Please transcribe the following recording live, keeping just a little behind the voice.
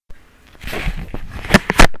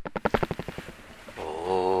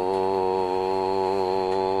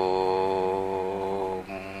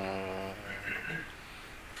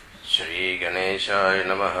Ganeshaya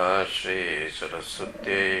Namaha, Shri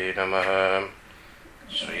Saraswatye Namaha,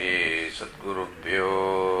 Shri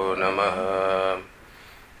Sadgurubhyo Namaha.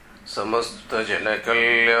 Samasta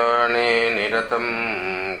Janakalyane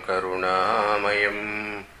Niratam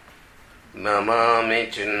Karunamayam Namami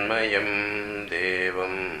Chinmayam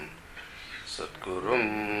Devam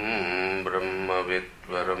Sadgurum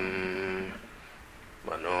Brahmavidvaram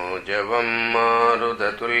Manojavam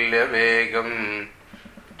Marudhatulya Vegam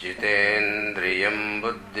Jitendriyam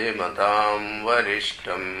Buddhimatam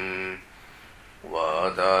Varishtam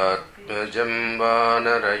Vadatmajam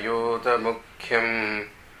Vanarayota Mukhyam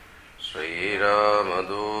Sri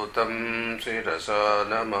Ramadutam Sirasa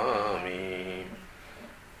Namami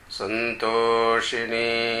Santoshini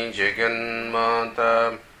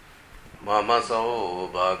Jaganmata Mama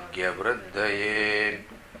Saubhagya Vriddhaye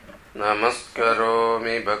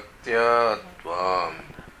Namaskaromi Bhaktya Tvam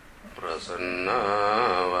Prasanna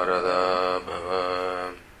Varada Bhava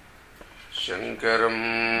Shankaram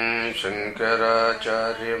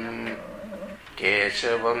Shankaracharyam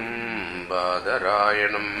Keshavam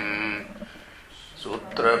Badarayanam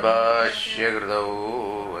Sutrabhashya Gridau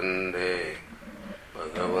Vande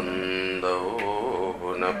Bhagavandau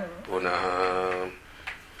Punah Punah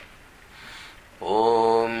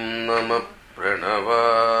Om Namah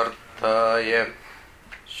Pranavarthaya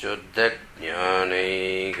Shuddha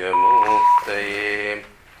Jnanaigamuktaye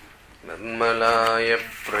Nirmalaya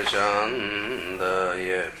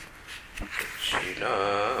Prashandaya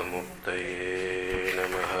Dakshinamuktaye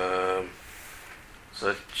Namaha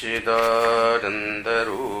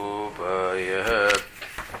Satchidanandarupaya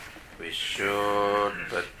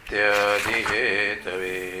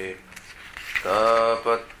Vishwotpattyadihetave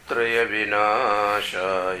Tapatraya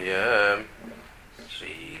Vinashaya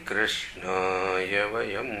Sri Krishnaya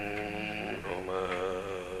Vayam Namaha.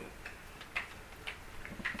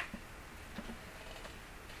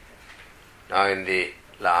 Now in the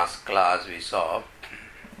last class we saw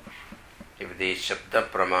if the Shabda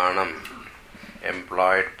Pramanam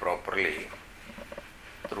employed properly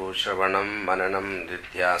through Shravanam, Mananam,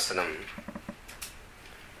 Nidhyasanam,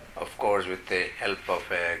 of course with the help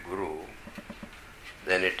of a Guru,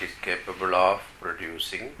 then it is capable of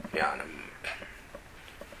producing Jnanam.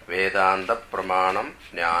 Vedanta Pramanam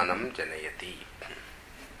Jnanam Janayati.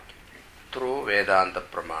 Through Vedanta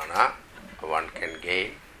Pramana one can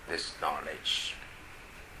gain this knowledge.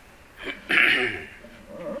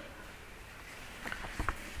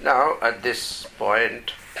 Now at this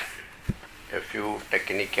point a few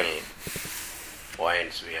technical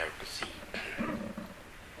points we have to see.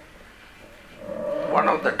 One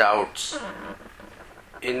of the doubts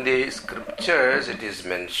in the scriptures it is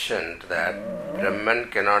mentioned that Brahman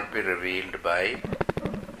cannot be revealed by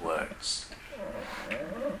words.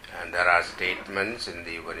 And there are statements in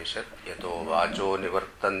the Upanishad, Yato Vacho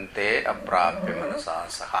Nivartante Aprapya Manasa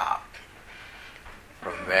Saha,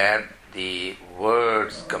 from where the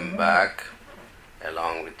words come back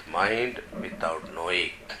along with mind without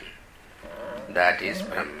knowing. That is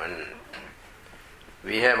Brahman.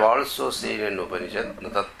 We have also seen in Upanishad,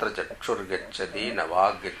 Natatra Chakshur Gacchati,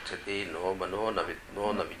 Navag Gacchati, No Mano,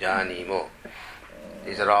 Navitmo, Navijanimo.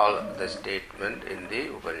 These are all the statement in the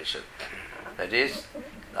Upanishad. That is,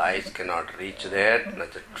 the eyes cannot reach there, na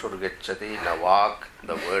chakshur gacchati, na vak,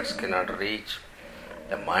 the words cannot reach,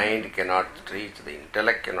 the mind cannot reach, the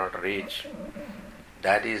intellect cannot reach.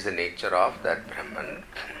 That is the nature of that Brahman.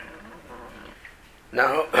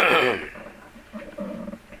 Now,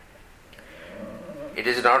 it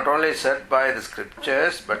is not only said by the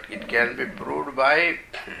scriptures, but it can be proved by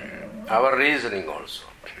our reasoning also.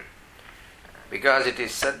 Because it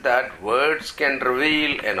is said that words can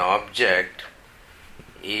reveal an object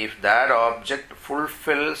if that object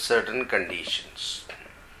fulfills certain conditions.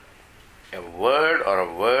 A word or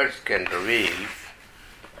a words can reveal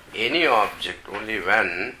any object only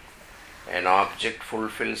when an object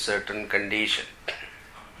fulfills certain condition.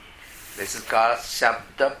 This is called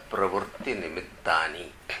Shabda Pravurti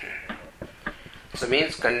Nimittani. So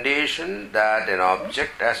means condition that an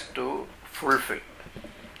object has to fulfill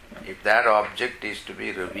if that object is to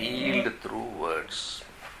be revealed through words.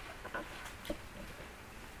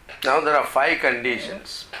 Now there are 5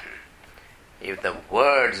 conditions. If the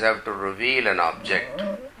words have to reveal an object,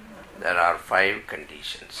 there are 5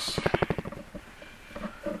 conditions.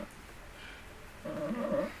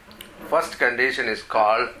 First condition is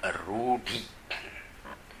called Rudhi.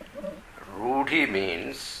 Rudhi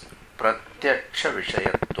means Pratyaksha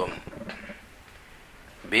Vishayatvam,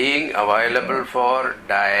 being available for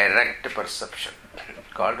direct perception,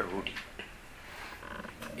 called Rudhi.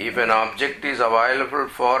 If an object is available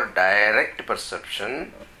for direct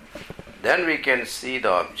perception, then we can see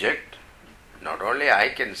the object. Not only I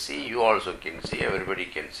can see, you also can see, everybody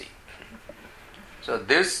can see. So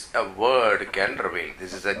this a word can reveal.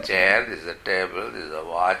 This is a chair, this is a table, this is a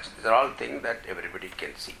watch. These are all things that everybody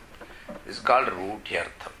can see. This is called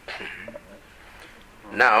Rudyartham.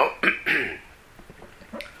 Now,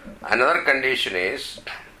 another condition is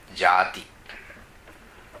Jati,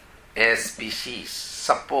 a species.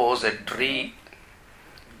 Suppose a tree.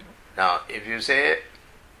 Now, if you say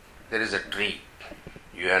there is a tree,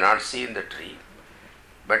 you have not seen the tree,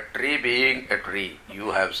 but tree being a tree,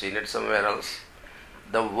 you have seen it somewhere else.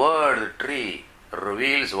 The word tree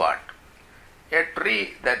reveals what? A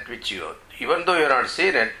tree that which you, even though you have not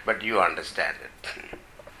seen it, but you understand it.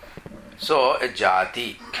 So, a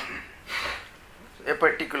jati, a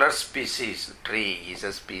particular species, tree is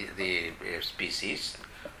a species,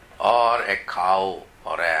 or a cow,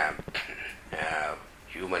 or a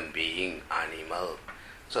human being, animal.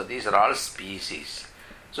 So, these are all species.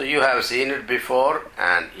 So, you have seen it before,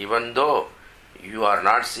 and even though you are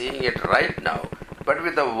not seeing it right now, but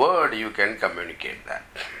with a word you can communicate that.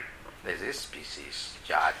 This is species,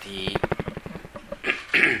 jati.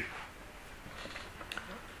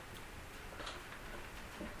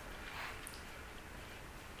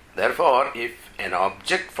 Therefore, if an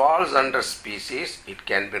object falls under species, it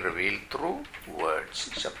can be revealed through words,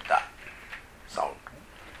 shabda, sound.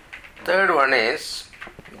 Third one is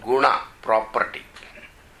guna, property.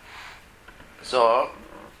 So,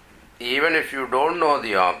 even if you don't know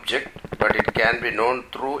the object, but it can be known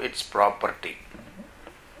through its property.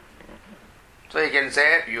 So you can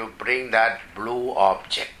say you bring that blue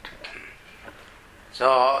object.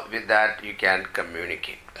 So with that you can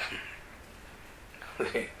communicate.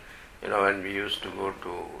 When we used to go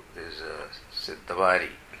to this Siddhavari,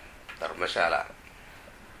 Dharmashala,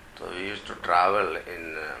 so we used to travel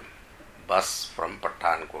in bus from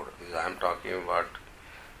Pathankot. I am talking about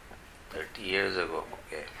 30 years ago.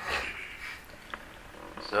 Okay.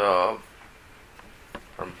 So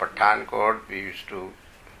from Pathankot we used to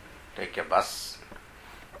take a bus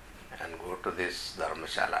and go to this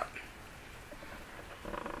Dharmashala.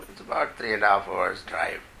 It's about 3.5 hours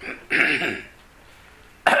drive.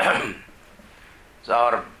 So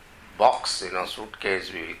our box,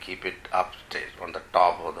 suitcase, we will keep it upstairs on the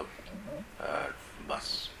top of the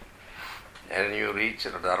bus. And you reach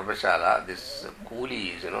Dharmashala, this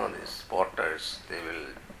coolies, these porters, they will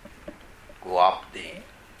go up the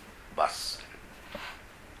bus.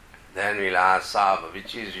 Then we'll ask, Saab,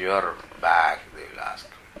 which is your bag? They will ask.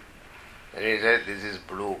 Then he said, this is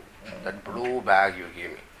blue. That blue bag you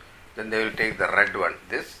give me. Then they will take the red one.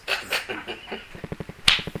 This.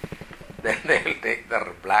 Then they will take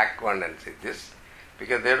the black one and say this.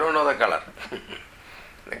 Because they don't know the color.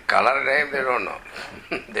 The color name they don't know.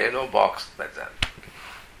 They know box. That's all.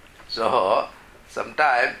 So,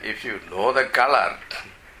 sometimes if you know the color,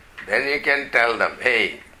 then you can tell them,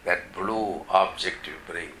 hey, that blue object you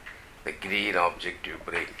bring, the green object you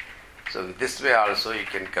bring. So this way also you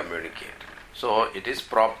can communicate. So it is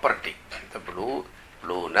property. The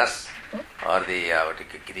blueness or the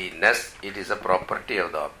greenness, it is a property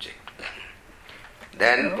of the object.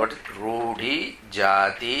 Then what is Rudhi,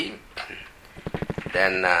 Jati,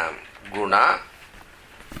 then Guna.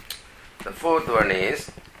 The fourth one is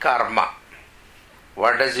Karma.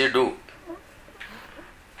 What does he do?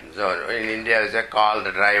 So in India is a call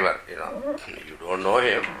the driver, You don't know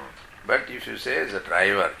him, but if you say the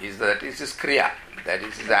driver, that is his kriya, that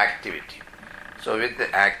is his activity. So with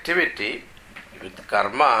the activity, with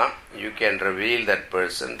karma, you can reveal that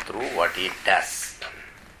person through what he does.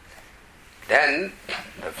 Then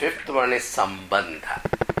the fifth one is sambandha.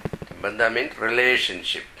 Sambandha means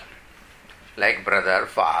relationship, like brother,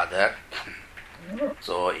 father,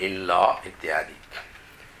 so in-law, ityadi.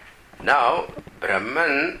 Now,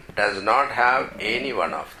 Brahman does not have any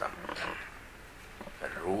one of them.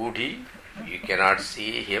 Rudhi, you cannot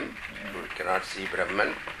see him, you cannot see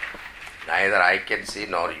Brahman, neither I can see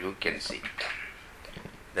nor you can see.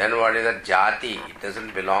 Then what is that jati? It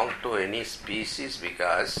doesn't belong to any species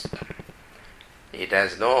because it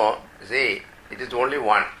has it is only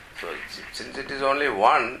one. So since it is only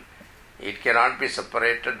one, it cannot be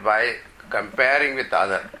separated by comparing with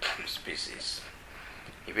other species.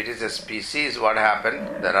 If it is a species, what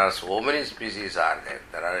happened? There are so many species are there.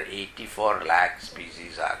 There are 84 lakh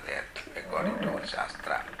species are there according to our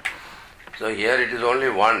Shastra. So here it is only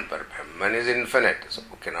one, but Brahman is infinite, so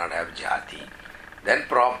we cannot have jati. Then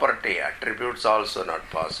property, attributes also not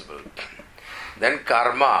possible. Then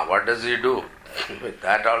karma, what does he do? With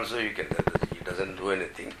that also he doesn't do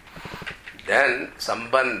anything. Then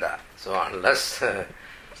sambandha, so unless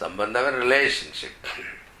sambandha means relationship.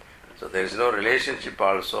 So there is no relationship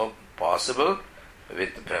also possible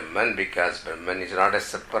with Brahman, because Brahman is not a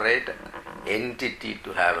separate entity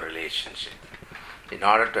to have relationship. In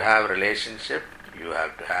order to have relationship, you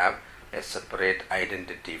have to have a separate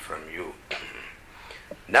identity from you.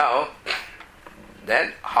 Now,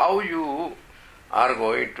 then how you are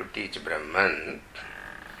going to teach Brahman?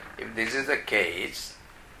 If this is the case,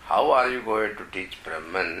 how are you going to teach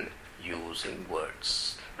Brahman using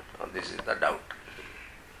words? Now, this is the doubt.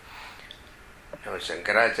 Now,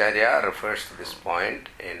 Shankaracharya refers to this point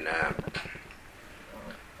in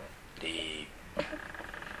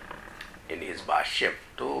his Bhashyam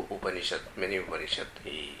to Upanishad, many Upanishad,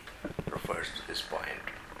 he refers to this point.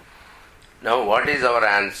 Now, what is our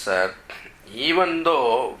answer? Even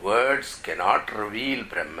though words cannot reveal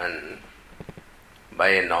Brahman by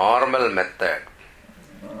a normal method,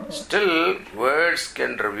 still words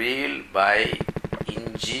can reveal by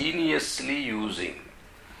ingeniously using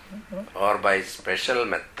or by special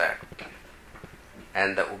method,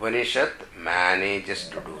 and the Upanishad manages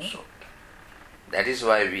to do so. That is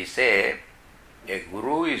why we say a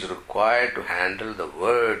guru is required to handle the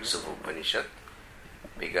words of Upanishad,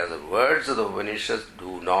 because the words of the Upanishad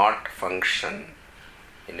do not function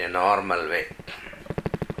in a normal way,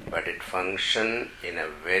 but it functions in a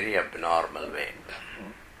very abnormal way.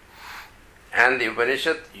 And the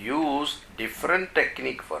Upanishad use different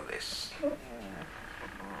technique for this.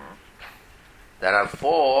 There are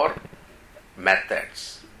 4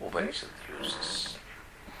 methods Upanishad uses.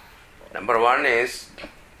 Number 1 is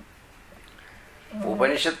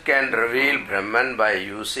Upanishad can reveal Brahman by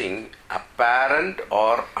using apparent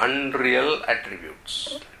or unreal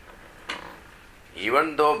attributes.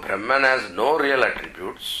 Even though Brahman has no real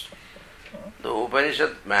attributes, the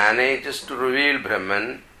Upanishad manages to reveal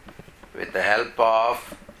Brahman with the help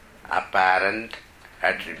of apparent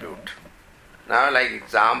attribute. Now, like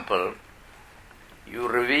example, you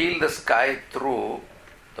reveal the sky through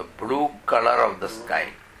the blue color of the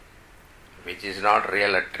sky, which is not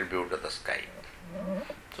real attribute of the sky.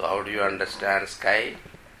 So how do you understand sky?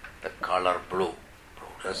 The color blue.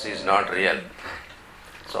 Blueness is not real.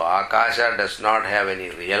 So Akasha does not have any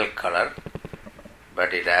real color,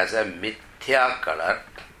 but it has a mithya color,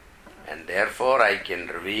 and therefore I can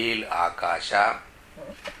reveal Akasha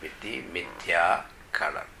with the mithya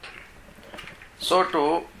color. So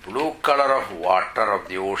too, blue color of water of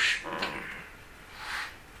the ocean.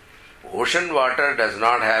 Ocean water does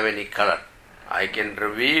not have any color. I can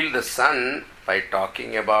reveal the sun by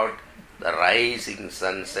talking about the rising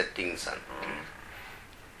sun, setting sun.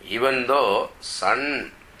 Even though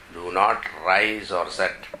sun do not rise or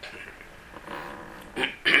set,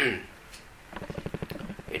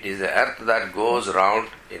 it is the earth that goes round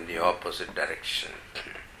in the opposite direction.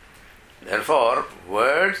 Therefore,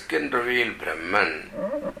 words can reveal Brahman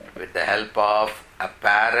with the help of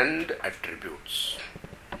apparent attributes.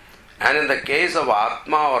 And in the case of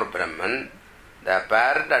Atma or Brahman, the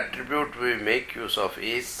apparent attribute we make use of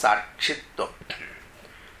is Sakshitva.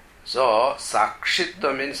 So,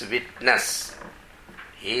 Sakshitva means witness.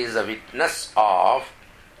 He is a witness of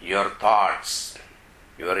your thoughts,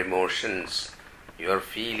 your emotions, your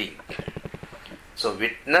feeling. So,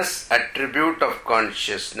 witness attribute of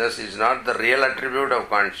consciousness is not the real attribute of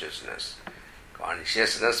consciousness.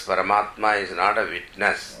 Consciousness, Paramatma, is not a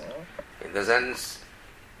witness. In the sense,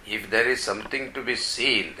 if there is something to be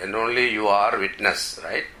seen, then only you are witness,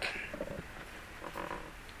 right?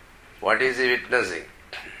 What is he witnessing?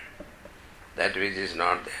 That which is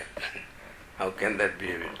not there. How can that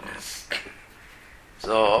be a witness?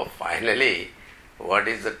 So, finally, what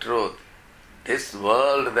is the truth? This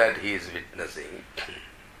world that he is witnessing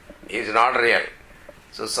is not real.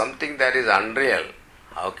 So, something that is unreal,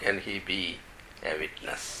 how can he be a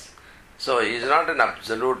witness? So, he is not an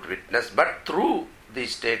absolute witness, but through the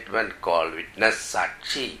statement called witness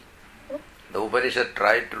Sakshi, the Upanishad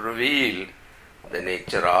tried to reveal the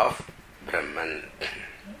nature of Brahman.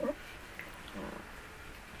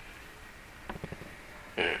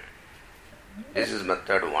 This is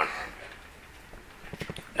method 1.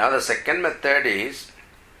 Now the second method is,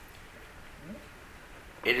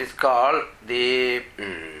 it is called the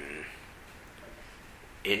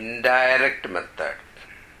indirect method,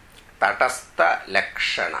 Tatastha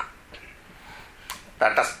Lakshana.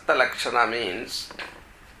 Tatastha Lakshana means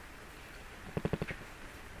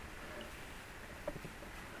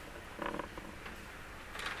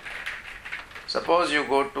suppose you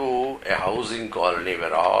go to a housing colony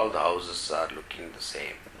where all the houses are looking the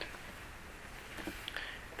same,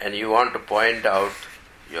 and you want to point out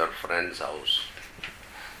your friend's house.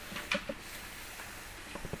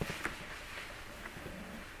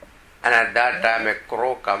 and at that time a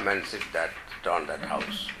crow come and sit on that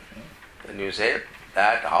house. Then you say,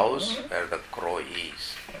 that house where the crow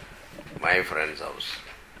is, my friend's house.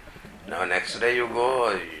 Now next day you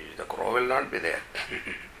go, the crow will not be there.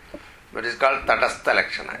 But it's called Tadastha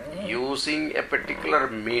Lakshana. Using a particular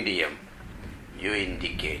medium, you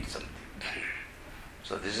indicate something.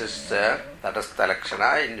 So this is Tadastha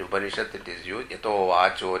Lakshana. In Upanishad it is used, Yato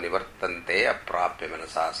Vacho Nivartante Aprapya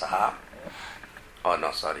Manasasaha. Oh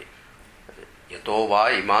no, sorry. Yato va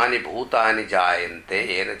imani bhutani jayante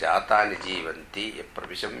ena jatani jivanti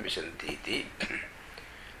pravisham vishanti iti.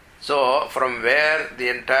 So from where the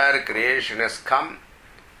entire creation has come,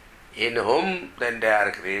 in whom the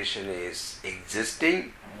entire creation is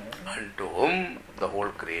existing, and to whom the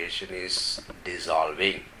whole creation is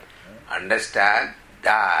dissolving. Understand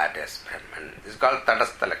that as Brahman. This is called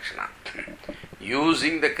Tadastha Lakshana.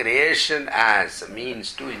 Using the creation as a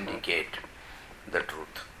means to indicate the truth.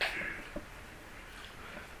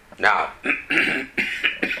 Now,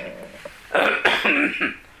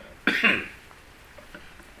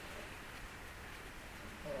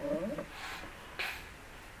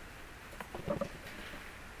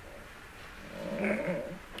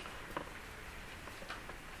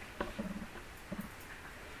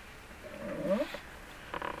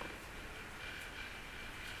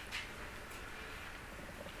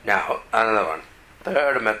 another one.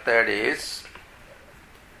 Third method is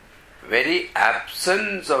very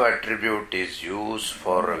absence of attribute is used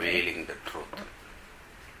for revealing the truth.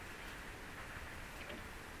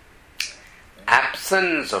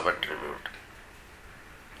 Absence of attribute.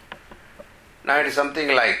 Now it is something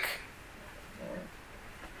like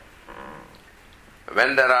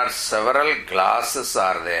when there are several glasses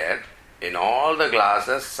are there, in all the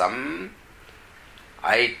glasses some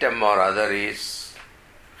item or other is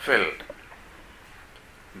filled.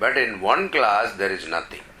 But in one glass there is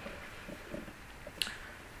nothing.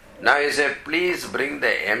 Now you say, please bring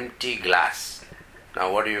the empty glass.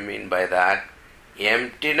 Now what do you mean by that?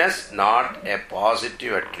 Emptiness not a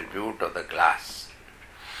positive attribute of the glass.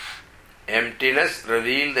 Emptiness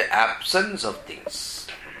reveals the absence of things.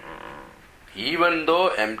 Even though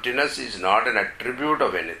emptiness is not an attribute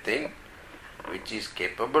of anything, which is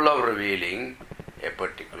capable of revealing a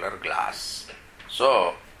particular glass.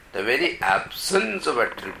 So, the very absence of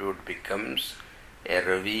attribute becomes a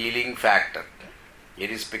revealing factor. It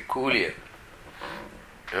is peculiar.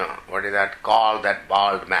 What is that called, that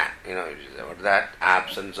bald man? What is that?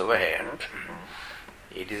 Absence of a hair.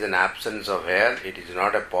 It is an absence of hair, it is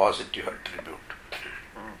not a positive attribute.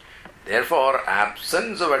 Therefore,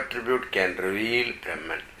 absence of attribute can reveal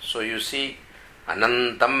Brahman. So you see,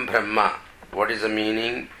 Anantam Brahma. What is the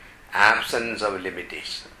meaning? Absence of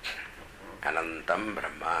limitation. Anantam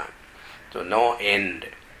Brahma. So no end.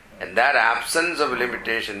 And that absence of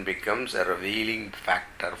limitation becomes a revealing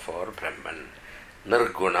factor for Brahman.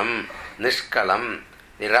 Nirgunam, Nishkalam,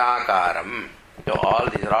 Nirakaram. So all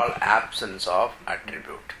these are all absence of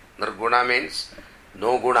attribute. Nirguna means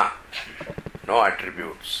no guna, no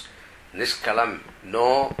attributes. Nishkalam,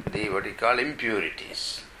 no what you call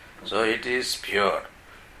impurities. So it is pure.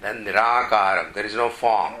 Then Nirakaram, there is no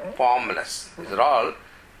form, formless. These are all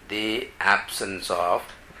the absence of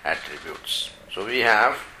attributes. So we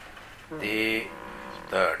have the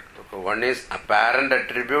third. One is apparent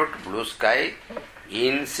attribute, blue sky,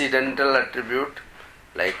 incidental attribute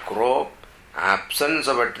like crow, absence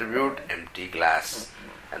of attribute, empty glass.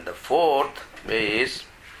 And the fourth way is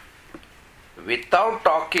without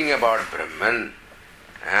talking about Brahman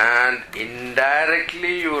and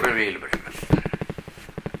indirectly you reveal Brahman.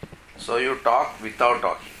 So you talk without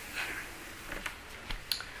talking.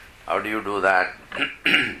 How do you do that?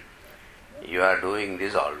 You are doing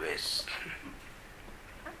this always.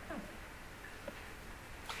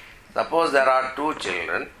 Suppose there are two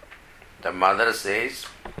children. The mother says,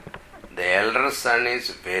 the elder son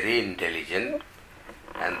is very intelligent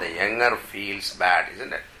and the younger feels bad,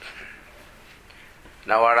 isn't it?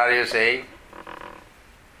 Now what are you saying?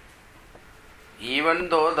 Even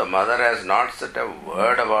though the mother has not said a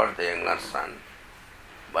word about the younger son,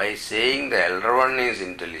 by saying the elder one is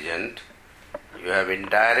intelligent, you have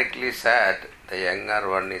indirectly said the younger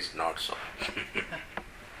one is not so.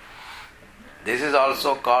 This is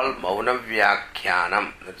also called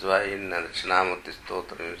Maunavyakhyanam. That's why in Dakshinamurti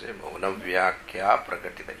Stotra you say Maunavyakhya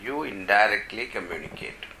Prakatita. You indirectly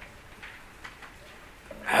communicate.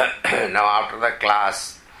 Now after the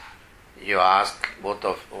class, you ask,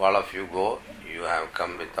 all of you go, you have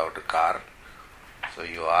come without a car. So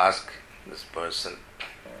you ask this person,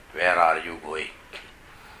 where are you going?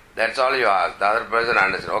 That's all you ask. The other person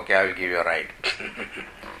understands, okay, I will give you a ride.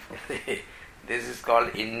 This is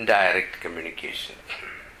called indirect communication.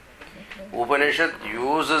 Upanishad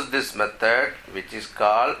uses this method which is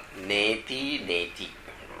called neti neti.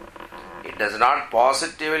 It does not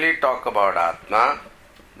positively talk about Atma,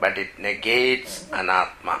 but it negates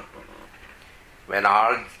Anatma. When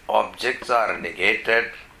all objects are negated,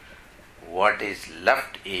 what is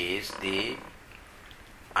left is the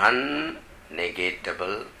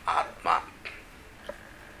unnegatable Atma.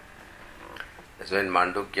 That's why in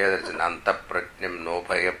Mandukya there is an Anta Prajnam, no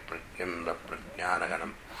Bhaya Prajnam, na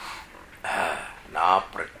Prajnanaganam, na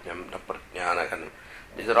Prajnam, na Prajnanaganam.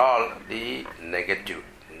 These are all the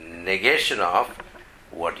negation of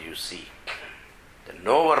what you see. The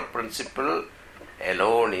knower principle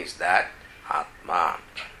alone is that Atma.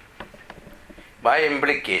 By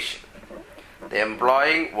implication, the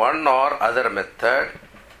employing one or other method,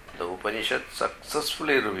 the Upanishad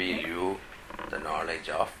successfully reveal you the knowledge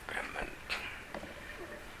of Brahman.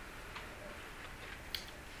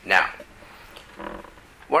 Now,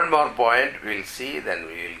 one more point we will see, then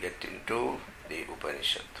we will get into the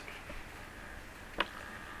Upanishad.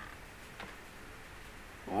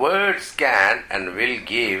 Words can and will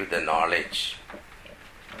give the knowledge,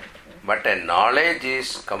 but a knowledge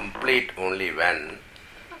is complete only when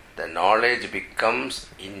the knowledge becomes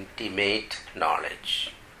intimate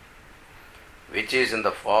knowledge, which is in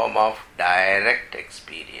the form of direct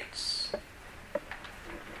experience.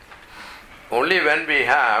 Only when we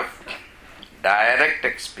have direct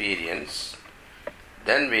experience,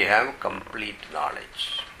 then we have complete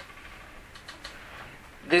knowledge.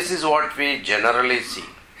 This is what we generally see.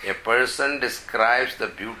 A person describes the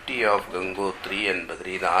beauty of Gangotri and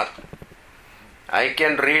Badrinath. I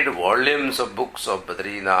can read volumes of books of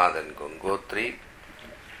Badrinath and Gangotri.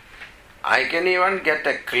 I can even get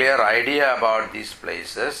a clear idea about these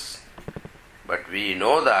places, but we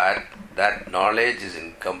know that that knowledge is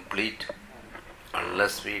incomplete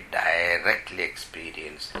unless we directly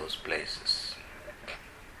experience those places.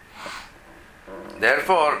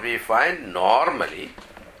 Therefore, we find normally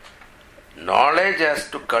knowledge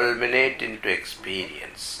has to culminate into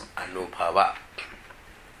experience, anubhava.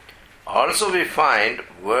 Also we find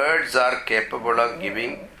words are capable of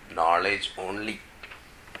giving knowledge only.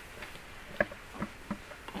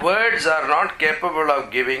 Words are not capable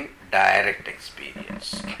of giving direct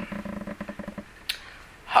experience.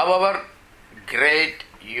 However great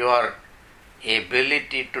your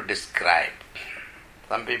ability to describe.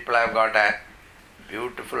 Some people have got a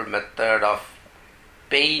beautiful method of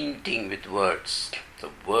painting with words.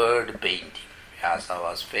 So word painting. Vyasa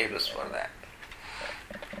was famous for that.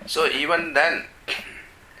 So even then,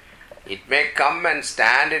 it may come and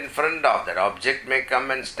stand in front of, that object may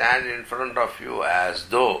come and stand in front of you as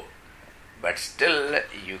though, but still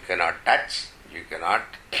you cannot touch, you cannot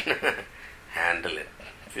handle it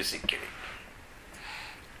physically.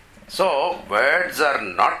 So words are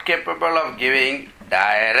not capable of giving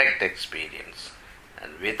direct experience.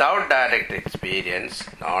 And without direct experience,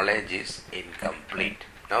 knowledge is incomplete.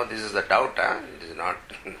 Now this is the doubt, it is not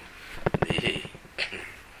the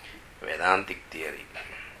Vedantic theory.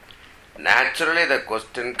 Naturally the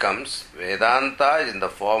question comes, Vedanta is in the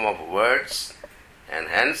form of words, and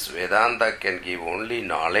hence Vedanta can give only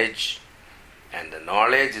knowledge, and the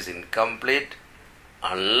knowledge is incomplete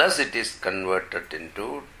unless it is converted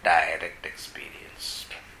into direct experience.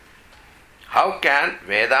 How can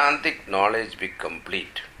Vedantic knowledge be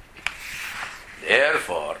complete?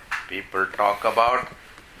 Therefore, people talk about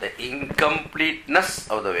the incompleteness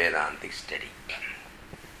of the Vedantic study.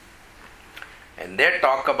 And they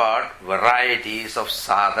talk about varieties of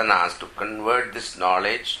sadhanas to convert this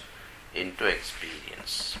knowledge into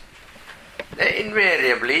experience. They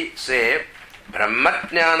invariably say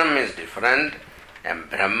Brahmajnanam is different and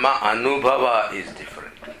Brahma Anubhava is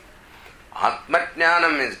different.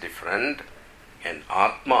 Atmajnanam is different and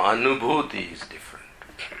Atma Anubhuti is different.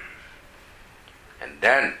 And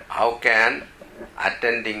then how can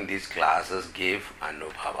attending these classes give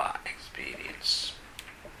Anubhava experience?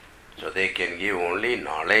 So they can give only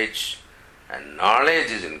knowledge, and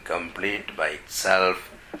knowledge is incomplete by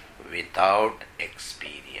itself without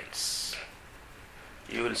experience.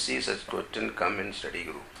 You will see such question come in study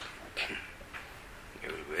group.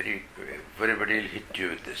 Everybody will hit you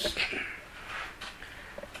with this.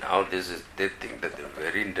 Now they think that they are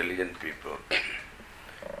very intelligent people.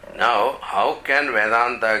 Now, how can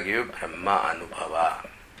Vedanta give Brahma Anubhava?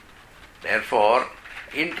 Therefore,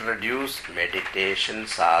 introduce meditation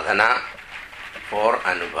sadhana for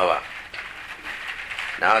Anubhava.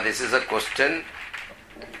 Now, this is a question,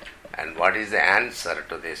 and what is the answer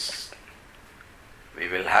to this? We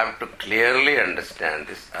will have to clearly understand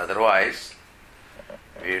this, otherwise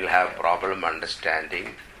we will have problem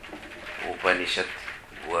understanding Upanishad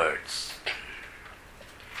words.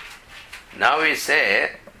 Now we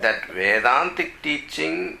say that Vedantic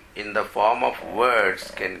teaching in the form of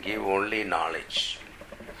words can give only knowledge.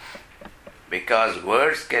 Because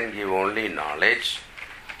words can give only knowledge,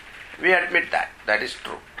 we admit that. That is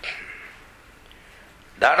true.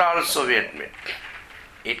 That also we admit.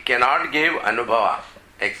 It cannot give anubhava,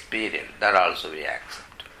 experience. That also we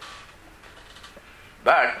accept.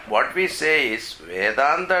 But what we say is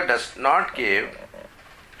Vedanta does not give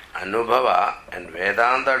anubhava, and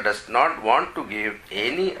Vedanta does not want to give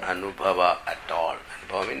any anubhava at all.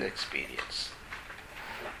 Anubhava means experience.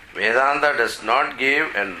 Vedanta does not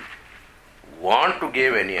give and want to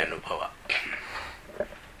give any anubhava.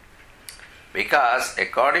 Because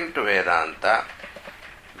according to Vedanta,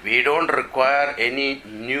 we don't require any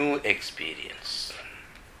new experience.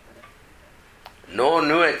 No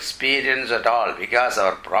new experience at all, because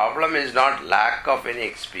our problem is not lack of any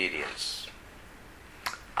experience.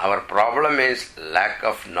 Our problem is lack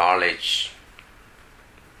of knowledge.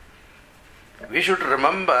 We should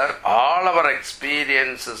remember all our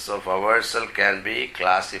experiences of ourselves can be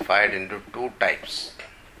classified into two types.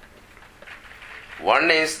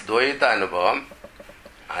 One is Dvaita Anubhavam,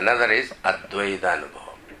 another is Advaita Anubhavam.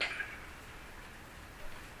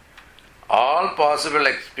 All possible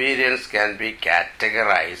experience can be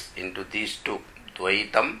categorized into these two,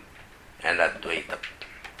 Dvaitam and Advaitam.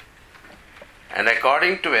 And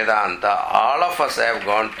according to Vedanta, all of us have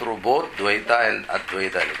gone through both Dvaita and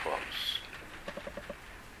Advaita Anubhavams.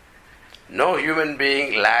 No human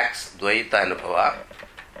being lacks Dvaita Anubhava.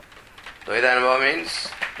 Dvaita Anubhava means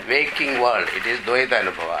waking world. It is Dvaita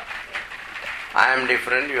Anubhava. I am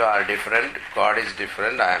different, you are different, God is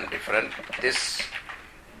different, I am different. This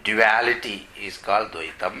duality is called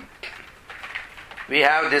Dvaitam. We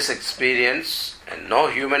have this experience, and no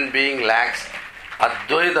human being lacks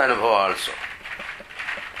Advaita Anubhava also.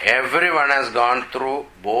 Everyone has gone through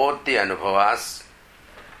both the Anubhavas.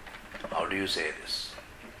 How do you say this?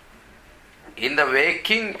 In the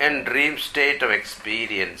waking and dream state of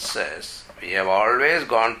experiences, we have always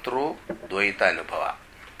gone through Dvaita Anubhava.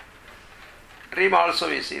 Dream also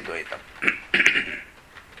we see Dvaitam.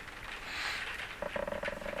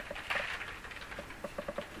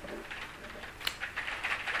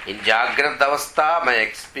 In Jagrata Avastha, my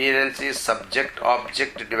experience is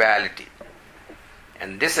subject-object duality.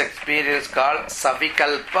 And this experience called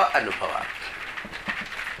Savikalpa Anubhava.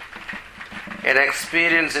 An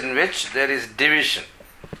experience in which there is division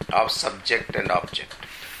of subject and object.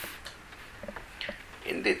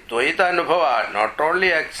 In the Dvaita Anubhava, not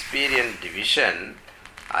only I experience division,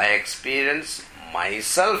 I experience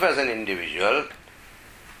myself as an individual.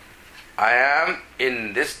 I am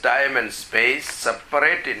in this time and space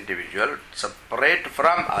separate individual, separate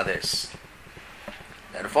from others.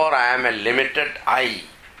 Therefore, I am a limited I,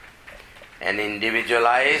 an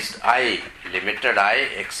individualized I, limited I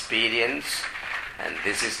experience, and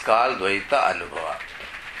this is called Dvaita Anubhava.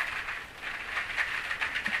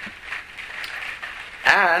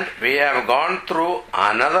 And we have gone through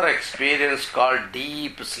another experience called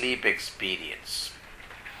deep sleep experience.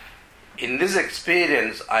 In this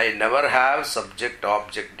experience, I never have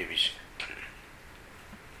subject-object division.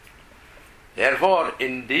 Therefore,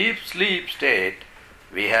 in deep sleep state,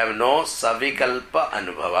 we have no Savikalpa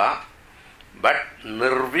Anubhava, but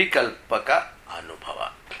Nirvikalpaka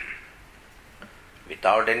Anubhava.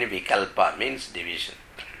 Without any Vikalpa means division.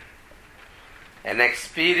 An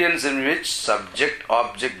experience in which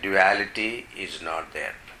subject-object duality is not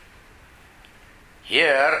there.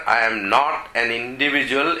 Here I am not an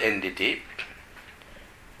individual entity.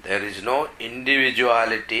 There is no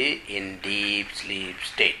individuality in deep sleep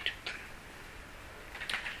state.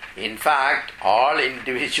 In fact, all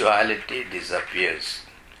individuality disappears.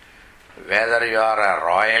 Whether you are a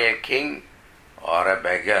royal king or a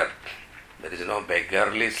beggar, there is no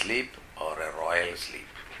beggarly sleep or a royal sleep.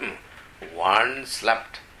 One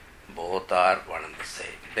slept, both are one and the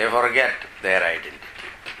same. They forget their identity.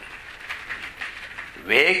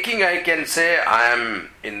 Waking, I can say I am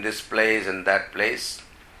in this place and that place,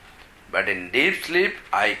 but in deep sleep,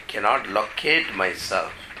 I cannot locate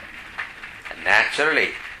myself. And naturally,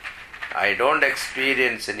 I don't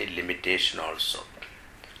experience any limitation also.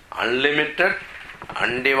 Unlimited,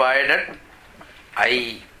 undivided,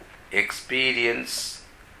 I experience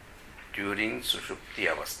during Sushupti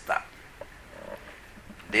Avastha.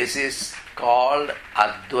 This is called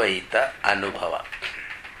Advaita Anubhava.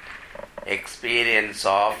 Experience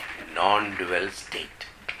of non-dual state.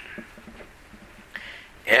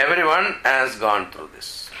 Everyone has gone through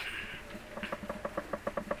this.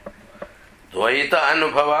 Dvaita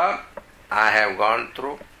Anubhava I have gone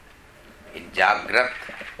through in Jagrat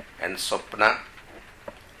and Swapna.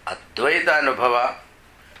 Advaita Anubhava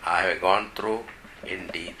I have gone through in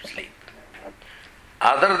deep sleep.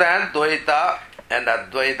 Other than Dvaita and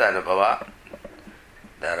Advaita Anubhava,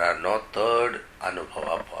 there are no third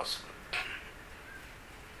Anubhava possible.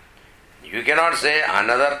 You cannot say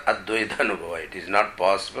another Advaita Anubhava. It is not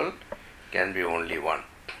possible. Can be only one.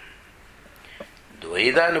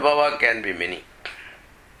 Dvaita Anubhava can be many.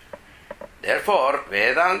 Therefore,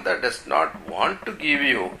 Vedanta does not want to give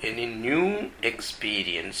you any new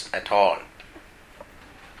experience at all.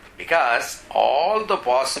 Because all the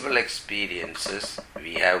possible experiences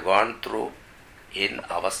we have gone through in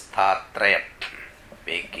Avasthatraya,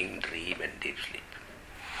 waking, dream and deep sleep.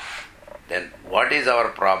 Then what is our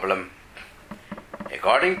problem?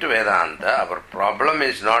 According to Vedanta, our problem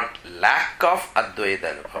is not lack of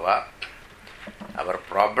Advaita Anubhava. Our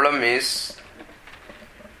problem is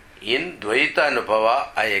in Dvaita Anubhava,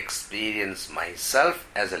 I experience myself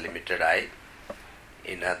as a limited I.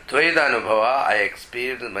 In Advaita Anubhava, I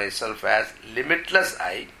experience myself as limitless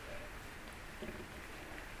I.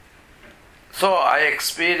 So I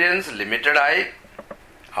experience limited I.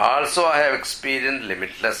 Also I have experienced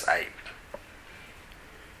limitless I.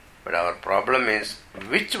 But our problem is,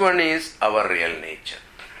 which one is our real nature?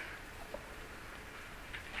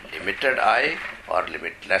 Limited I or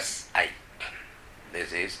limitless I?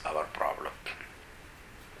 This is our problem.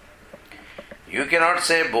 You cannot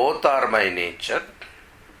say both are my nature,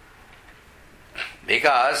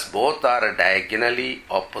 because both are diagonally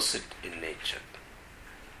opposite in nature.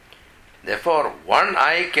 Therefore, one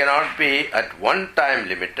I cannot be at one time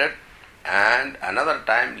limited and another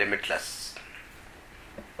time limitless.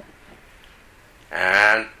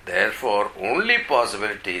 And therefore, only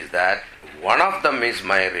possibility is that one of them is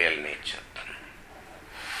my real nature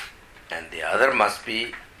and the other must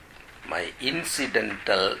be my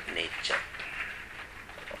incidental nature.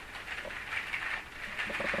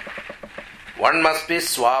 One must be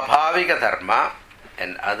Swabhavika Dharma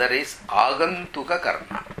and other is Agantuka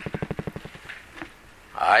Karma.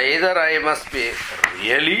 Either I must be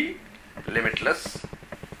really limitless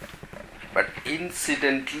but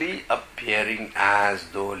incidentally appearing as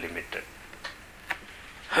though limited.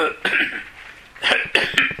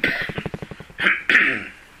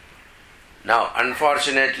 Now,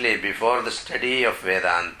 unfortunately, before the study of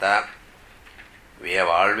Vedanta, we have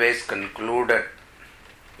always concluded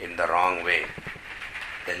in the wrong way.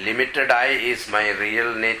 The limited I is my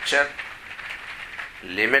real nature.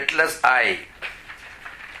 Limitless I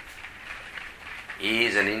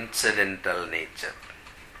is an incidental nature.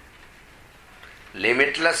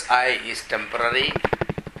 Limitless I is temporary.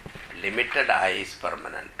 Limited I is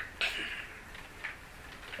permanent.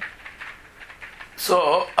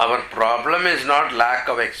 So, our problem is not lack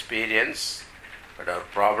of experience, but our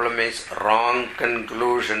problem is wrong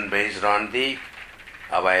conclusion based on the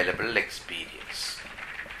available experience.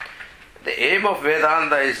 The aim of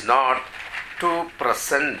Vedanta is not to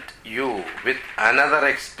present you with another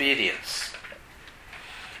experience,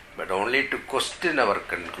 but only to question our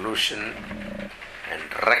conclusion and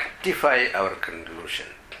rectify our conclusion.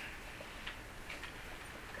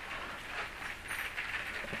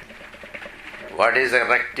 What is a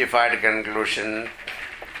rectified conclusion?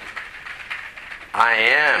 I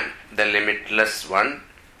am the limitless one,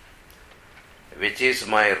 which is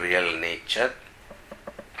my real nature.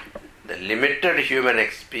 The limited human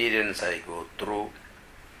experience I go through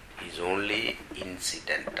is only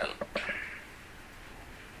incidental.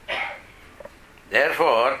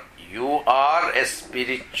 Therefore, you are a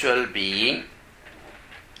spiritual being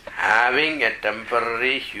having a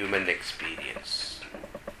temporary human experience.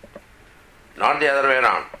 Not the other way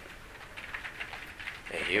around.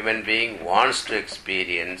 A human being wants to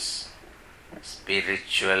experience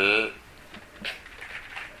spiritual,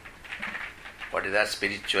 what is that?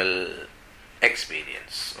 Spiritual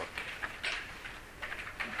experience. Okay.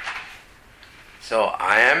 So,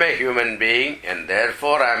 I am a human being and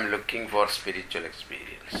therefore I am looking for spiritual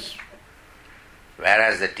experience.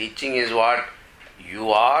 Whereas the teaching is what?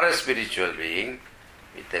 You are a spiritual being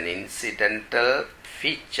with an incidental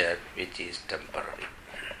feature which is temporary.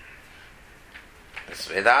 This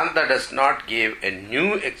Vedanta does not give a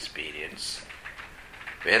new experience.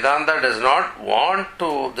 Vedanta does not want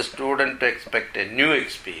the student to expect a new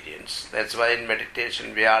experience. That's why in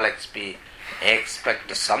meditation we all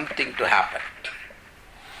expect something to happen.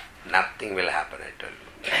 Nothing will happen, I tell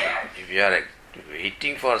you. If you are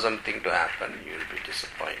waiting for something to happen, you will be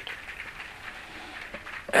disappointed.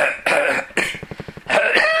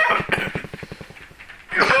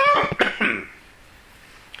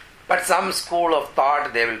 But But some school of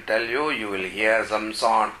thought, they will tell you, you will hear some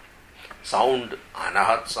sound,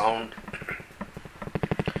 anahat sound.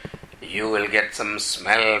 You will get some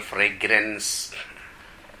smell, fragrance.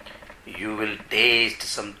 You will taste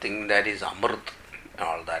something that is amrit,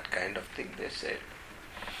 all that kind of thing they say.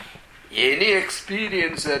 Any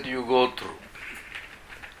experience that you go through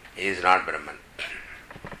is not Brahman.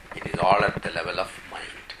 It is all at the level of mind.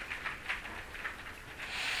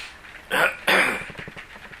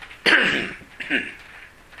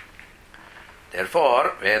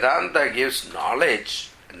 Therefore, Vedanta gives knowledge,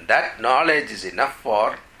 and that knowledge is enough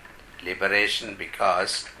for liberation,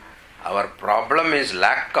 because our problem is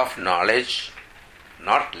lack of knowledge,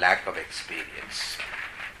 not lack of experience.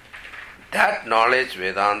 That knowledge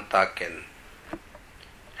Vedanta can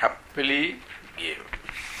happily give.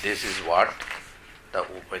 This is what the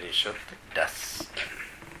Upanishad does.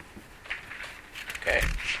 Okay.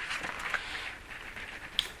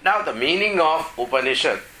 Now the meaning of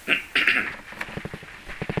Upanishad.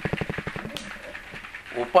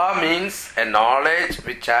 Upa means a knowledge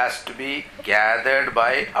which has to be gathered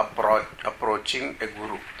by approaching a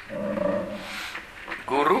guru.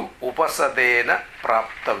 Guru upasadena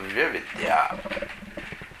praptavya vidya.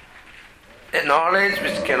 A knowledge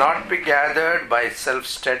which cannot be gathered by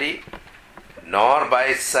self-study nor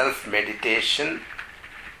by self-meditation.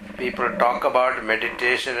 People talk about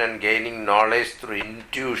meditation and gaining knowledge through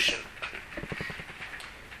intuition.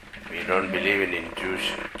 We don't believe in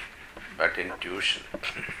intuition, but intuition.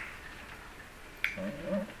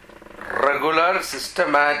 Regular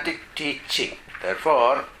systematic teaching.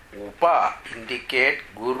 Therefore, Upa indicate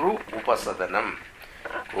Guru Upasadanam,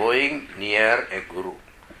 going near a Guru.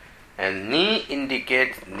 And Ni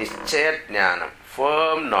indicates Nischaya Jnanam,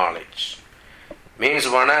 firm knowledge. Means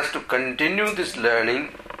one has to continue this learning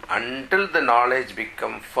until the knowledge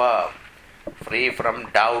becomes firm, free from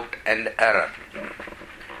doubt and error.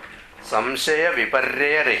 Samshaya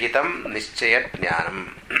viparya rahitam nischaya jnanam.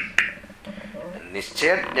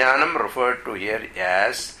 Nischaya jnanam referred to here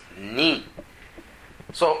as Ni.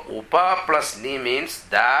 So Upa plus Ni means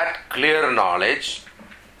that clear knowledge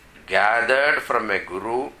gathered from a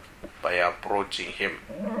guru by approaching him.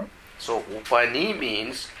 So Upani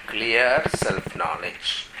means clear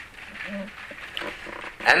self-knowledge.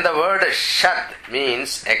 And the word Shat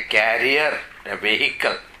means a carrier, a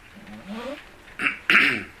vehicle.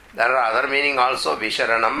 There are other meaning also,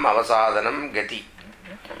 Visharanam, Avasadanam, Gati.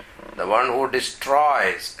 The one who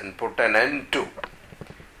destroys and put an end to.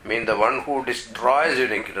 Mean the one who destroys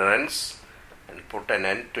your ignorance and put an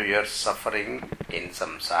end to your suffering in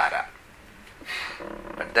samsara.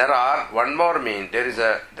 But there are one more meaning. There is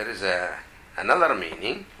another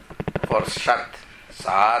meaning for Shat.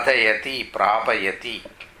 Sadhayati, prapayati.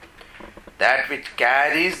 That which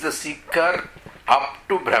carries the seeker up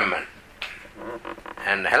to Brahman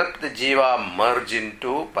and help the jiva merge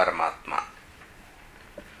into Paramatma.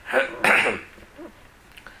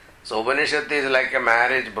 So Upanishad is like a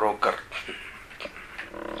marriage broker.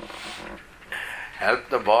 Help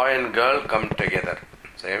the boy and girl come together.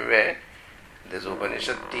 Same way, this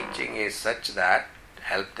Upanishad teaching is such that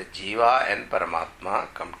help the jiva and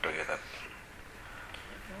Paramatma come together.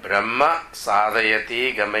 Brahma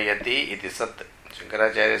sadhayati gamayati iti sat.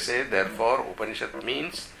 Shankaracharya says, therefore Upanishad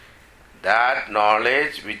means that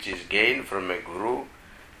knowledge which is gained from a guru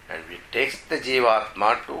and which takes the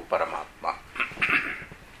jivatma to Paramatma.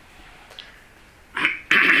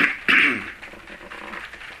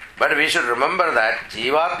 But we should remember that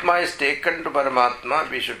jivatma is taken to Paramatma.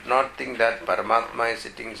 We should not think that Paramatma is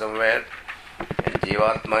sitting somewhere and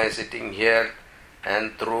jivatma is sitting here,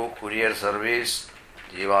 and through courier service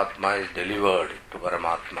jivatma is delivered to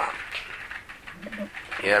Paramatma.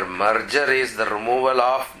 Here merger is the removal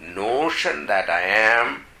of notion that I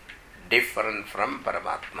am different from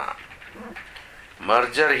Paramatma.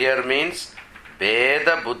 Merger here means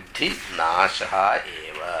Veda Buddhi Nashaha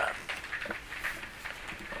Eva.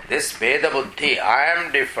 This Veda Buddhi, I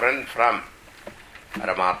am different from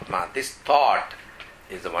Paramatma. This thought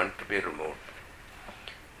is the one to be removed.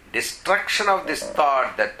 Destruction of this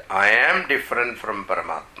thought that I am different from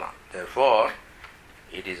Paramatma. Therefore,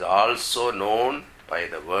 it is also known by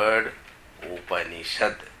the word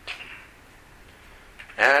Upanishad.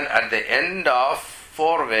 And at the end of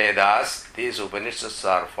 4 Vedas, these Upanishads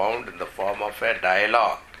are found in the form of a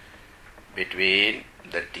dialogue between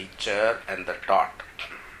the teacher and the taught.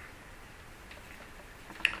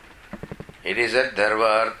 It is that there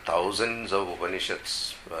were thousands of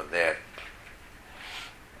Upanishads were there.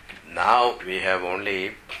 Now we have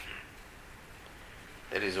only,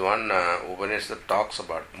 there is one Upanishad that talks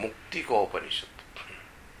about Muktiko Upanishad.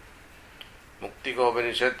 Muktika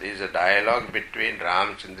Upanishad is a dialogue between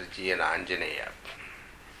Ramachandraji and Anjaneya.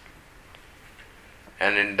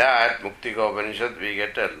 And in that Muktika Upanishad we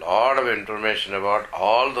get a lot of information about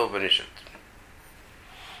all the Upanishads.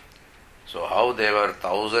 So how there were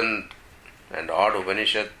 1,000 and odd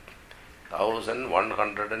Upanishads,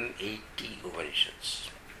 1,180 Upanishads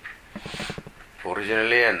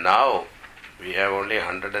originally, and now we have only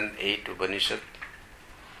 108 Upanishads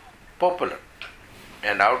popular.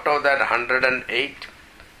 And out of that 108,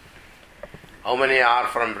 how many are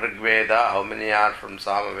from Rig Veda, how many are from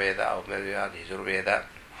Samaveda, how many are Yajurveda,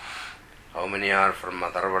 how many are from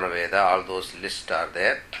Atharvana Veda, all those lists are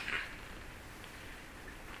there.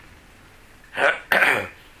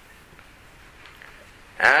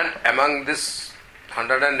 And among this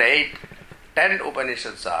 108, 10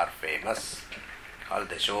 Upanishads are famous, called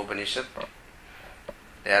Dashopanishad.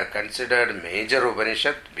 They are considered major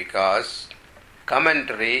Upanishad because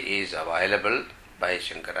commentary is available by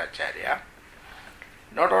Shankaracharya.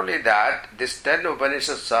 Not only that, these 10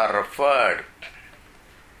 Upanishads are referred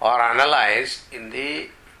or analyzed in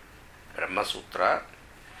the Brahma Sutra.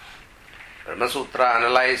 Brahma Sutra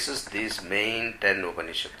analyzes these main 10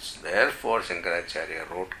 Upanishads. Therefore, Shankaracharya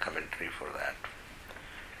wrote commentary for that.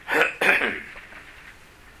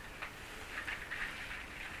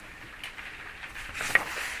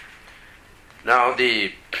 Now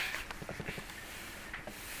the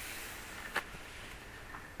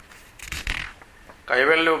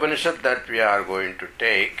Kaivalya Upanishad that we are going to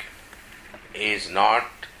take is not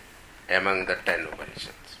among the 10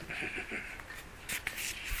 Upanishads.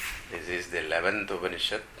 This is the 11th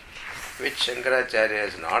Upanishad, which Shankaracharya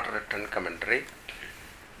has not written commentary,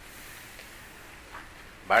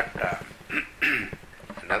 but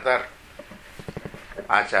another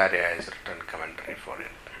Acharya has written commentary for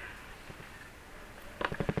it.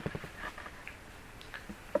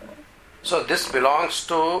 So this belongs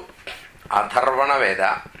to Atharvana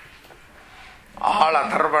Veda. All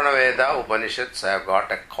Atharvana Veda Upanishads have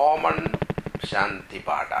got a common Shanti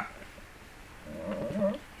Pada.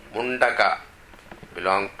 Mundaka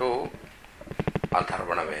belongs to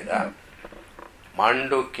Atharvana Veda.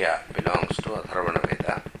 Mandukya belongs to Atharvana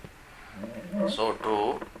Veda. So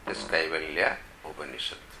too this Kaivalya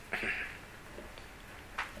Upanishad.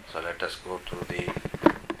 So let us go through the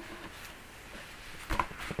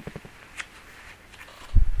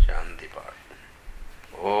Shanti part.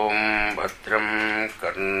 Om Bhadram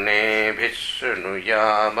Karnebhih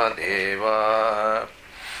Shrunuyama Deva.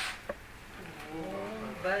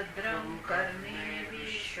 Bhadram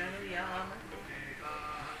Karnebhih Shrunuyama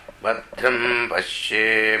Bhadram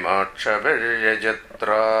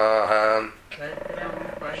Pashyemakshabhiryajatraha. Bhadram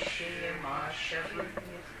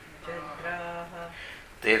Pashyemakshabhiryajatraha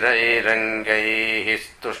Tirairangai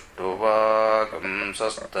stuštuvagam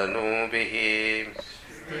sastanubhi.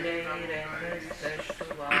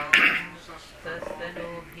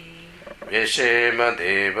 Vyashema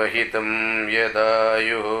devahitam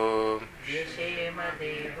yadayu.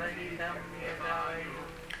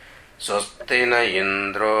 Swasti na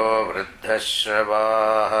indro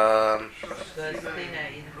vruddhashavaha.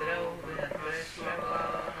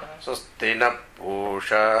 Swasti na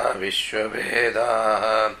pusha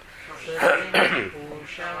vishwavedaha.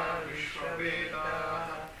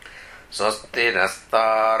 Swasti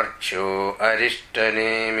nastarcho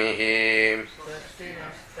arishtanemihi.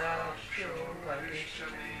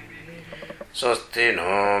 Swasti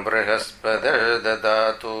no brihaspati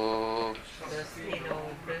dadatu.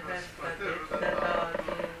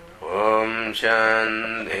 Om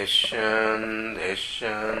Shanti Shanti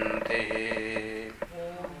Shanti.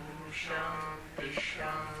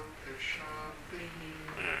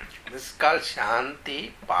 This is called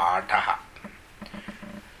Shanti Padha.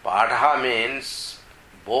 Padha means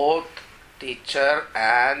both teacher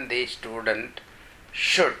and the student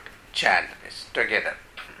should chant this together.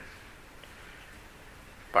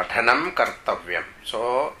 Pathanam kartavyam.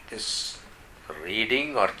 So this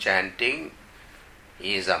reading or chanting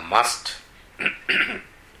is a must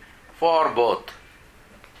for both.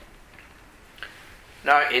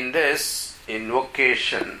 Now in this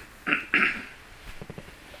invocation,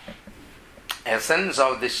 essence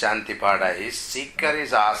of this Shantipada is seeker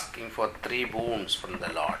is asking for 3 boons from the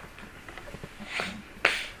Lord.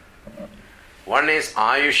 One is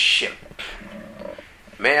Ayushyam.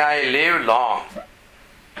 May I live long,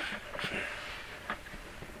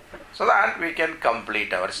 so that we can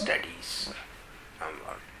complete our studies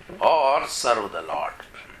or serve the Lord.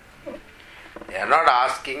 They are not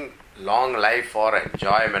asking long life for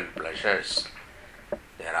enjoyment, pleasures.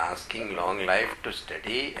 They are asking long life to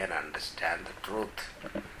study and understand the truth,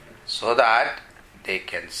 so that they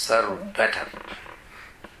can serve better.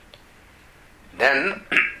 Then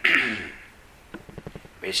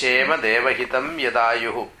Vishema Devahitam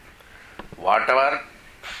Yadayuhu. Whatever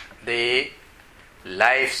the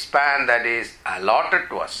lifespan that is allotted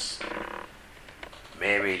to us,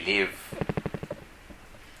 may we live.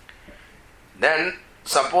 Then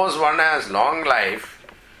suppose one has long life,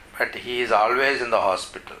 but he is always in the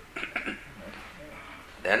hospital.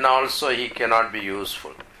 Then also he cannot be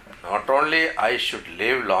useful. Not only I should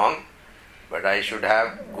live long, but I should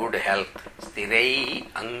have good health.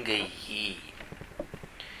 Sthiraihi angaihi.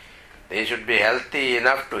 They should be healthy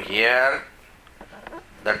enough to hear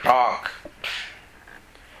the talk.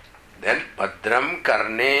 Then Bhadram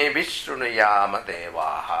karne vishrunayama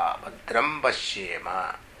devaha. Bhadram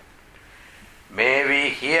pashyema. May we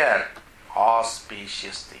hear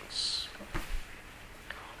auspicious things.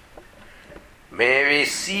 May we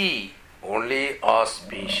see only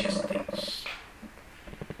auspicious things.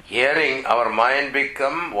 Hearing, our mind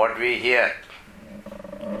become what we hear.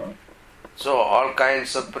 So all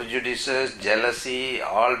kinds of prejudices, jealousy,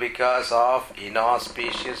 all because of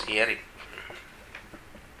inauspicious hearing.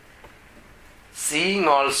 Seeing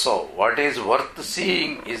also, what is worth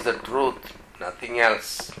seeing is the truth, nothing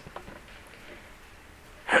else.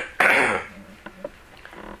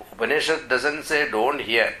 Upanishad doesn't say don't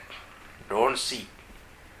hear, don't see.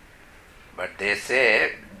 But they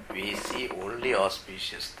say we see only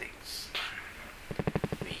auspicious things.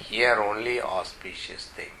 We hear only auspicious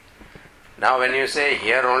things. Now when you say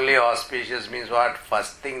hear only auspicious means what?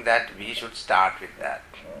 First thing that we should start with that.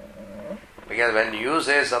 Because when you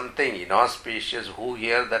say something inauspicious, who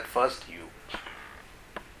hears that first? You.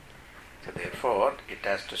 So therefore, it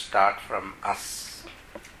has to start from us.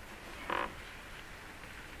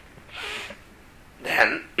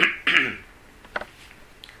 Then,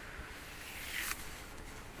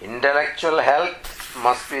 intellectual health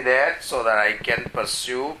must be there so that I can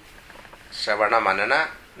pursue Shravana Manana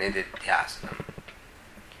Nididhyasana.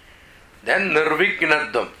 Then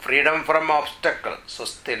Nirvignadvam, freedom from obstacle.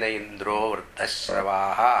 Sustina Indro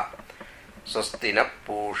Vrdhashravaha. Sustina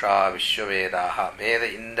Pusha Vishwavedaha. May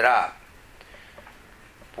the Indra,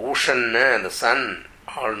 Pushan, the sun,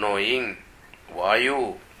 all knowing,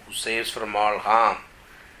 Vayu, who saves from all harm,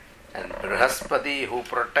 and Brihaspati, who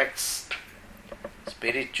protects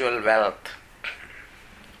spiritual wealth,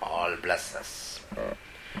 all bless us.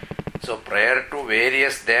 So prayer to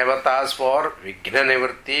various devatas for Vigna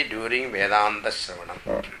Nivritti during Vedanta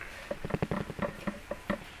Shravanam.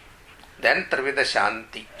 Then Trivida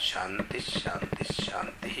Shanti. Shanti, Shanti,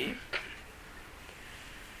 Shanti.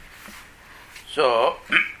 So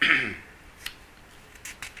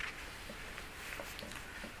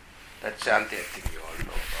that Shanti I think you all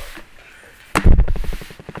know about.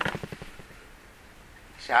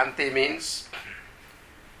 Shanti means,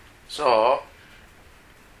 so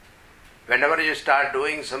whenever you start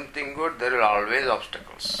doing something good, there will always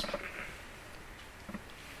obstacles.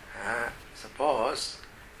 Suppose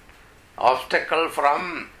obstacle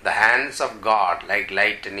from the hands of God, like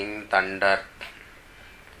lightning, thunder,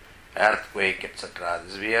 earthquake, etc.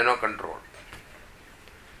 This we have no control.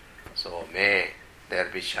 So may there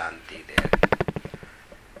be Shanti there.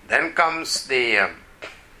 Then comes the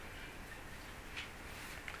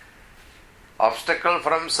obstacle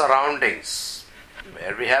from surroundings,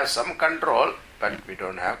 where we have some control, but we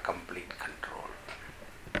don't have complete control.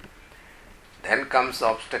 Then comes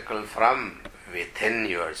obstacle from within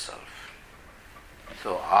yourself.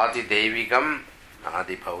 So Adi Devigam,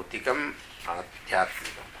 Adi Bhautikam,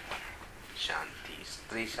 Adhyatmikam. Shantis,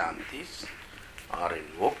 three Shantis are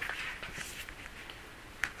invoked.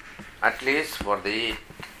 At least for the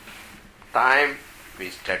time we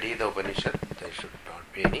study the Upanishad, there should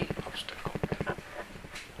not be any obstacle.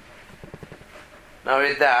 Now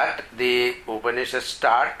with that, the Upanishad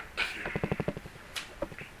start.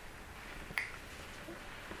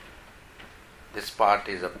 This part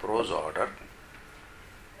is a prose order.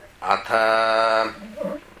 Atha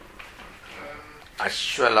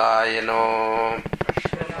Ashwalayano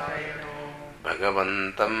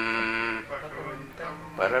Bhagavantam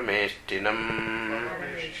Parameshtinam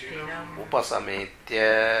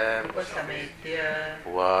Upasametya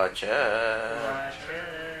Vacha.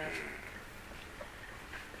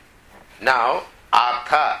 Now,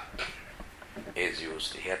 Atha is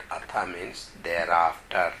used here. Atha means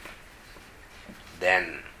thereafter,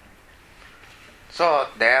 then. So,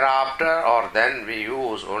 thereafter or then we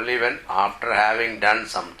use only when after having done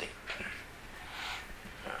something.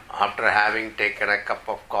 After having taken a cup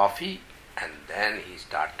of coffee and then he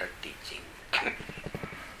started teaching.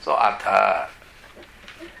 So, Atha.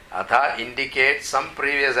 Atha indicates some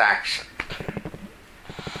previous action.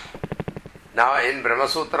 Now in Brahma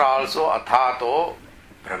Sutra also Athato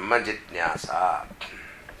Brahma Jitnyasa.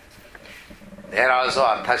 There also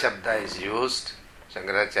Atha Shabda is used.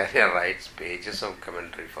 Shankaracharya writes pages of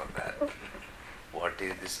commentary for that. What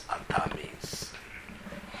is this Atha means?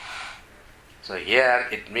 So here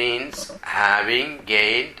it means having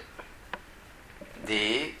gained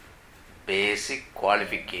the basic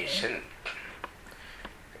qualification.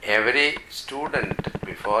 Every student,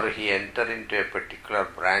 before he enters into a particular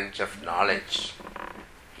branch of knowledge,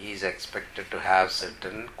 he is expected to have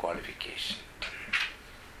certain qualification.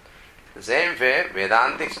 The same way,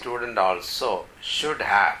 Vedantic student also should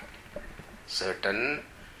have certain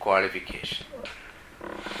qualification.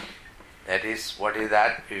 That is, what is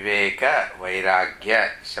that? Viveka, Vairagya,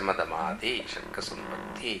 Shamadamadi,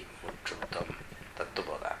 Shakkasampatti, Mukshuttam,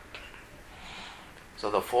 Tattvaboda. So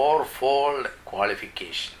the fourfold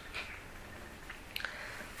qualification.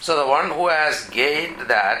 So the one who has gained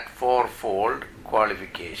that fourfold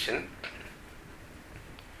qualification,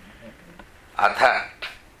 Atha,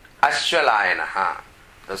 Ashwalayana.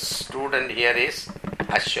 The student here is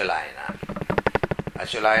Ashwalayana.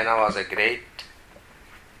 Ashwalayana was a great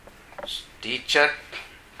teacher.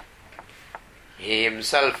 He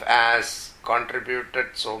himself has contributed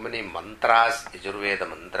so many mantras, Yajurveda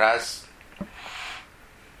mantras.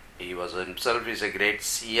 He was himself is a great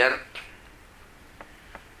seer.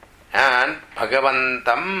 And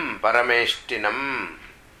Bhagavantam Parameshtinam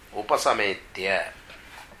Upasametya.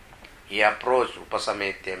 He approached.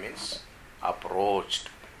 Upasametya means approached,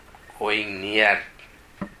 going near.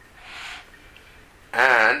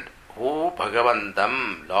 And who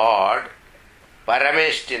Bhagavantam, Lord,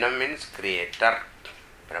 Parameshtinam means creator.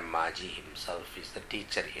 Brahmaji himself is the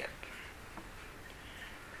teacher here.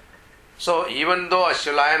 So even though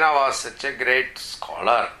Ashwalayana was such a great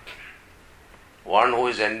scholar, one who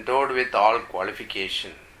is endowed with all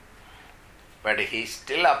qualification, but he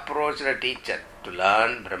still approached a teacher to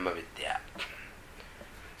learn Brahma Vidya.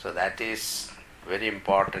 So that is very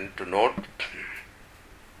important to note.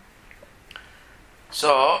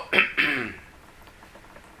 So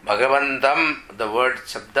Bhagavantam, the word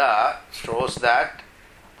Shabda, shows that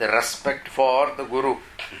the respect for the Guru.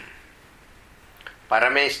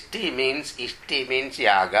 Parameshti means, Ishti means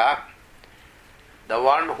Yaga. The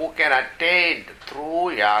one who can attain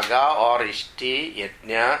through Yaga or Ishti,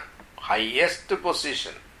 Yajna, highest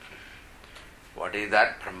position. What is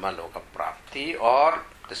that? Brahma Loka Prapti or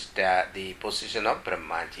the position of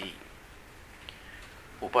Brahmaji.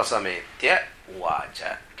 Upasametya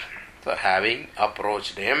Uvacha. So having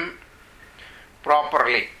approached him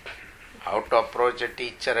properly, how to approach a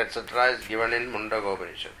teacher, etc. is given in Mundaka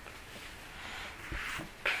Upanishad.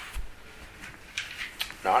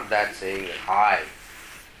 Not that saying hi.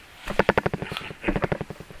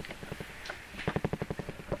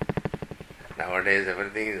 Nowadays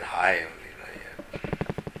everything is high only.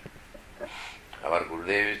 Our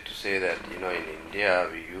Gurudev used to say that, in India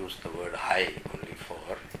we use the word high only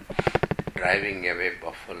for driving away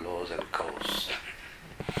buffaloes and cows.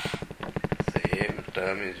 Same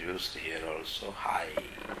term is used here also, high.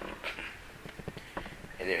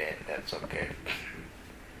 Anyway, that's okay.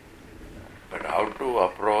 But how to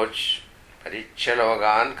approach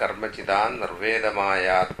Parichyalogan Karmachidan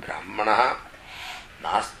Narvedamayat Brahmana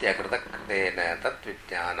Nastya Kritakritena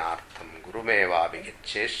Tatvijnanartham Gurumeva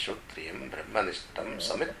Vigacche Shutriyam Brahmanishtam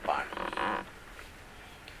Samitpani.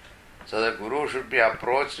 So the Guru should be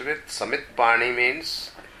approached with Samitpani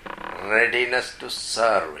means readiness to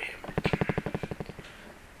serve him.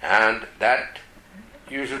 And that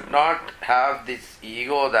you should not have this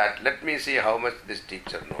ego that let me see how much this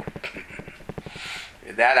teacher knows.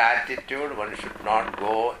 With that attitude, one should not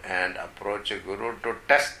go and approach a Guru to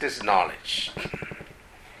test his knowledge.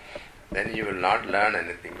 Then you will not learn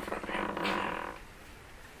anything from him.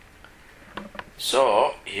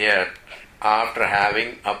 So, here, after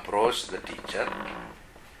having approached the teacher,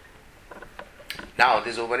 now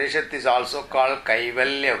this Upanishad is also called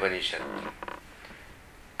Kaivalya Upanishad.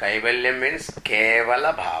 Kaivalya means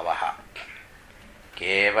Kevala Bhavaha.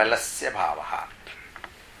 Kevalasya Bhavaha.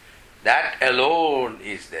 That alone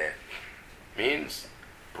is there. Means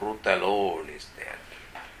truth alone is there.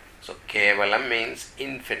 So Kevalam means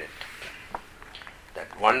infinite.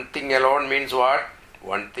 That one thing alone means what?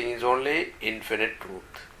 One thing is only infinite truth.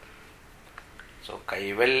 So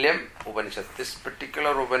Kaivalyam Upanishad. This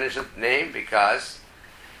particular Upanishad name because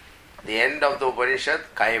the end of the Upanishad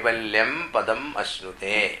Kaivalyam Padam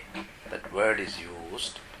Ashnute. That word is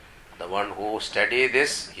used. The one who study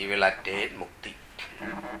this, he will attain mukti.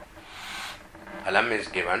 Phalam is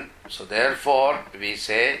given. So therefore we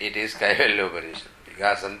say it is Kaivalya Upanishad.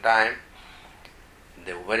 Because sometimes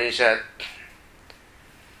the Upanishad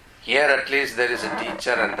Here at least there is a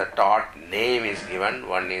teacher and the taught name is given.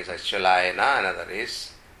 One is Ashwalayana, another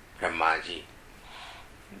is Brahmaji.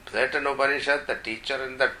 In certain Upanishad, the teacher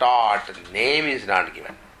and the taught name is not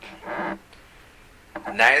given.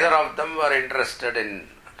 Neither of them were interested in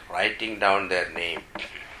writing down their name.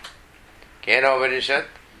 Kena Upanishad,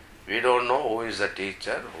 we don't know who is the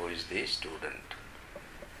teacher, who is the student.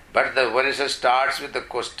 But the Upanishad starts with the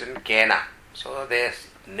question Kena. So they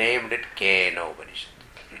named it Kena Upanishad.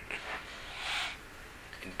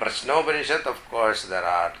 In Prashna Upanishad, of course, there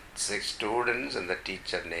are 6 students and the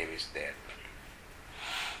teacher name is there.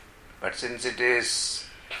 But since it is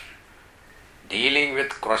dealing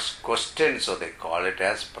with questions, so they call it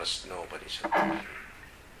as Prashna Upanishad.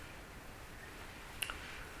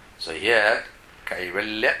 So here,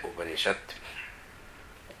 Kaivalya Upanishad.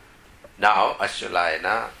 Now,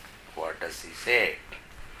 Ashwalayana, what does he say?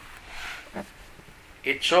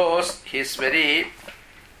 It shows his very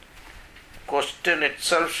question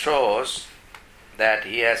itself shows that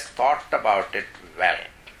he has thought about it well.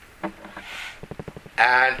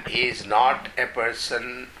 And he is not a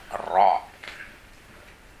person raw.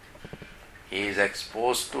 He is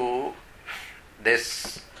exposed to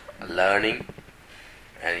this learning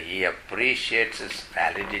and he appreciates its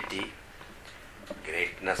validity,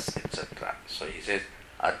 greatness, etc. So he says,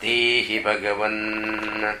 Atihi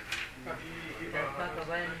Bhagavan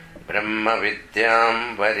Brahma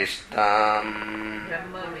Vidyam Varishtam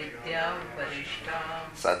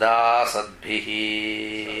Sada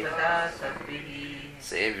Sadbhihi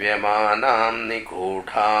Sevyamanam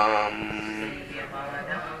Nikodham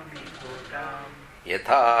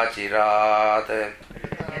Yatha Chirat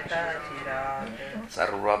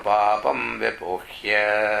Sarva Papam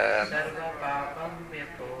Vyapohya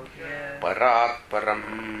Parat Param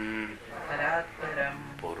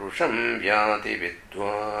Purusham Yati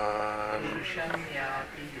Vidwan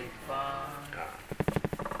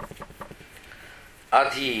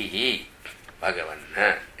Adhihi Bhagavan.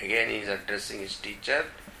 Again he is addressing his teacher,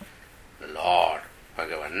 Lord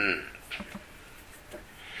Bhagavan.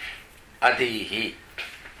 Adhihi.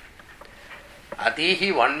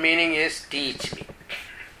 Adhihi, one meaning is teach me.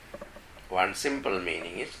 One simple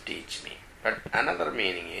meaning is teach me. But another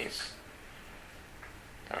meaning is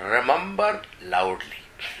remember loudly.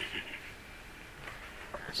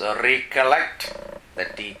 So recollect the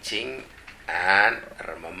teaching and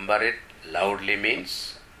remember it loudly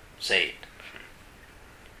means say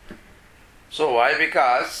it. So why?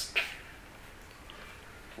 Because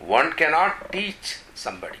one cannot teach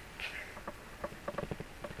somebody.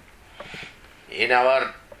 In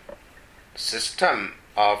our system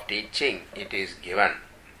of teaching, it is given.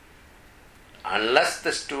 Unless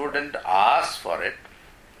the student asks for it,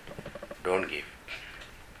 don't give.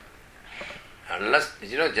 Unless,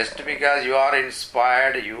 just because you are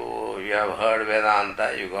inspired, you have heard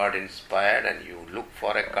Vedanta, you got inspired and you look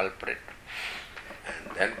for a culprit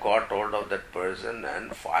and then got hold of that person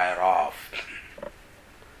and fire off.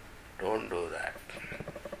 Don't do that.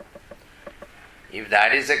 If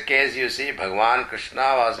that is the case, you see, Bhagavan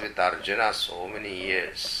Krishna was with Arjuna so many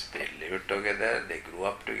years. They lived together, they grew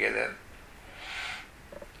up together.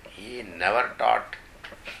 He never taught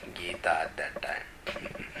Gita at that time.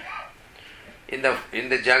 In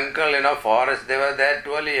the jungle, forest, they were there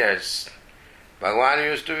 12 years. Bhagavan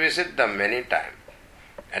used to visit them many times.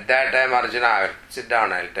 At that time, Arjuna, sit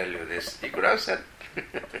down, I'll tell you this. He could have said,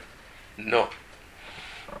 no.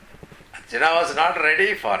 Arjuna was not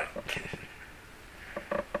ready for it.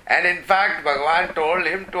 And in fact, Bhagavan told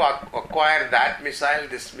him to acquire that missile,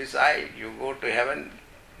 this missile. You go to heaven,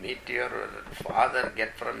 meet your father,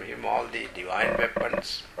 get from him all the divine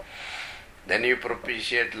weapons. Then you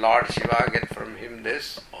propitiate Lord Shiva, get from him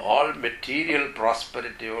this. All material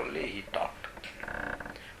prosperity only he taught.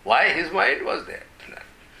 Why? His mind was there.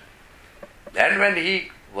 Then when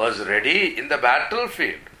he was ready in the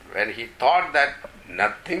battlefield, when he thought that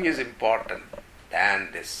nothing is important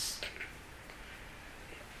than this.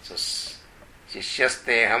 So,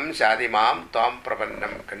 Shishyasteham Shadimam Tam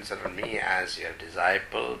Prabannam, consider me as your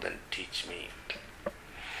disciple, then teach me.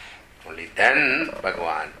 Only then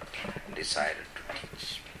Bhagavan decided to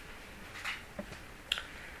teach.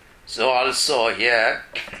 So also here,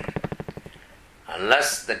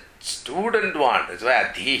 unless the student wants, that's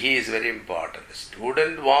why Adhihi is very important. The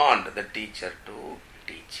student wants the teacher to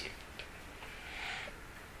teach him.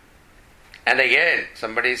 And again,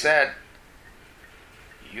 somebody said,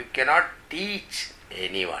 you cannot teach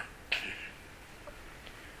anyone.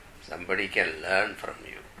 Somebody can learn from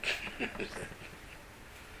you.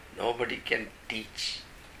 Nobody can teach.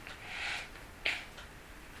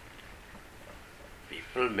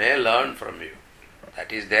 People may learn from you.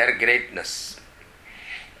 That is their greatness.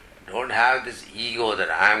 Don't have this ego that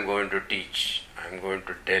I am going to teach, I am going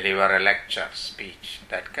to deliver a lecture, speech.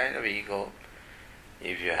 That kind of ego,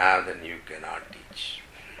 if you have, then you cannot teach.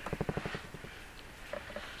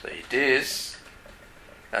 So it is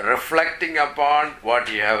reflecting upon what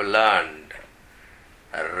you have learned.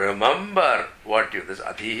 Remember what you, this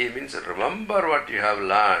adhihi means remember what you have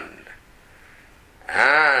learned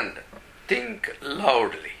and think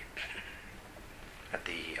loudly.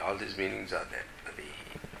 Adhihi, all these meanings are there.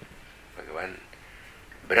 Adhihi. Bhagavan.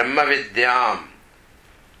 Brahma Vidyam.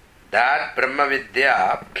 That Brahma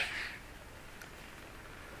Vidya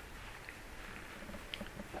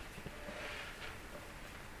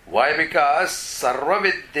why? Because Sarva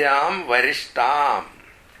Vidyam Varishtam.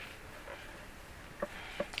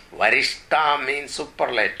 Varishta means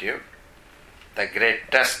superlative, the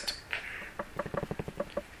greatest.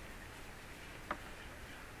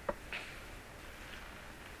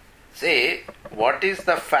 See, what is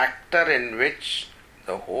the factor in which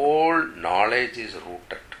the whole knowledge is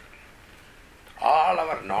rooted? All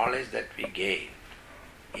our knowledge that we gain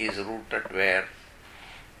is rooted where?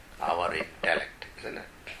 Our intellect, isn't it?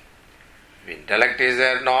 If intellect is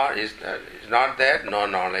there, is not there, no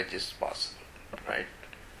knowledge is possible, right?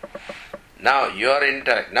 Now your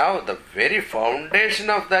intellect, now the very foundation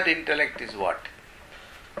of that intellect is what?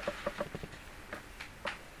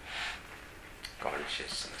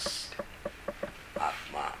 Consciousness,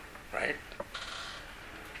 Atma, right?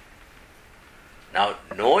 Now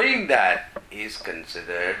knowing that is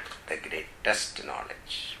considered the greatest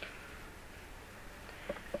knowledge.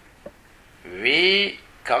 We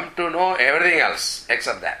come to know everything else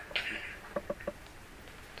except that.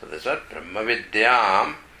 So this is what Brahma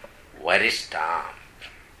Vidyam Varishtam.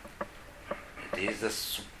 It is the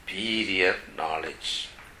superior knowledge.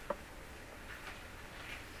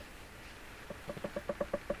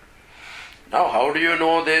 Now how do you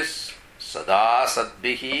know this? Sada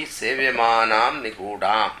Sadbihi Sevyamanam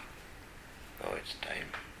Nigudam. Oh, it's time.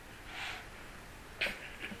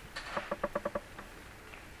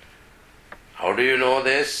 How do you know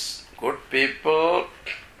this? Good people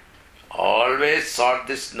always sought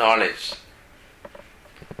this knowledge.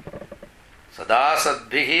 Sada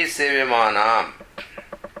Sadbihi Sevyamanam.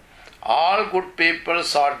 All good people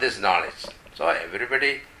sought this knowledge. So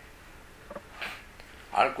everybody,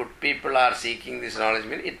 all good people are seeking this knowledge,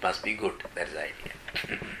 means it must be good. That is the idea.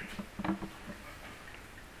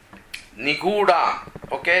 Nigudam.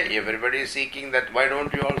 Okay, everybody is seeking that. Why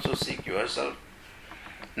don't you also seek yourself?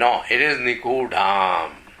 No, it is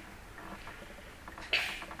Nigudam.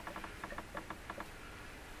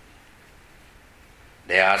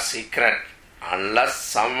 They are secret. Unless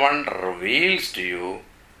someone reveals to you,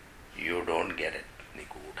 you don't get it.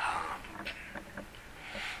 Nigudam.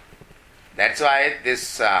 That's why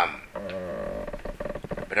this Brahma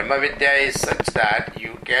Vidya is such that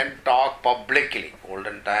you can talk publicly.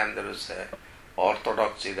 Olden time there was a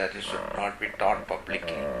orthodoxy that it should not be taught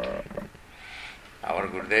publicly. Our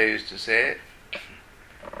Gurudev used to say,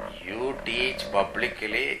 you teach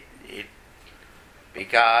publicly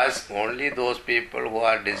because only those people who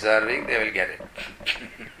are deserving, they will get it.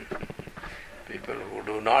 People who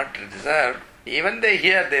do not deserve, even they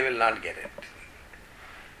hear, they will not get it.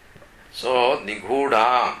 So,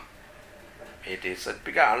 Nigudam, it is such,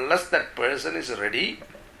 because unless that person is ready,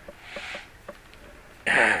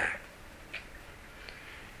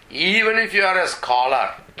 even if you are a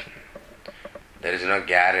scholar, there is no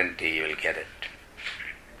guarantee you will get it.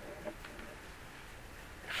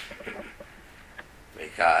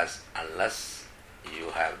 Because unless you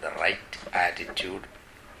have the right attitude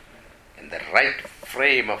and the right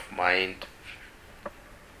frame of mind,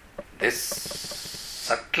 this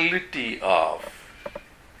subtlety of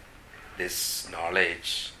this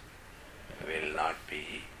knowledge will not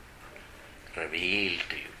be revealed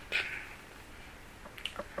to you.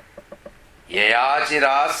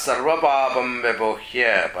 Yayachiras sarvapapam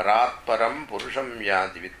vebohya paratparam purusham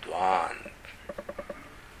yadi vidwan.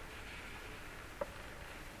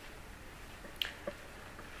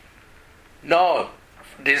 Now,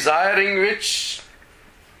 desiring which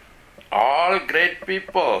all great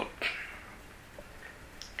people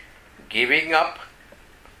giving up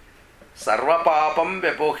sarvapapam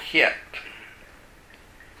vebohya.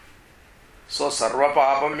 So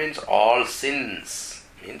sarvapapam means all sins,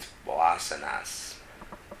 means vasanas.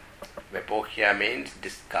 Vebohya means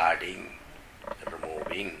discarding,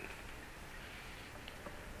 removing.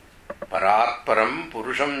 Paratparam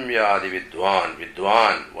purusham yadi vidwan.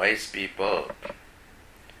 Vidwan, wise people,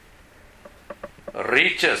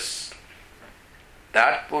 reaches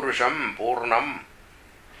that purusham, purnam,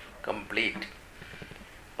 complete.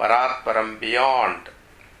 Parat param, beyond.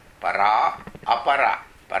 Para, apara,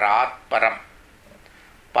 parat param.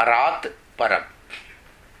 Parat param.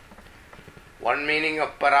 One meaning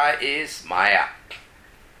of para is Maya.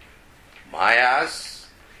 Maya's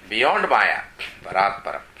beyond Maya. Parat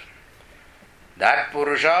param. That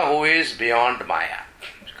Purusha who is beyond Maya.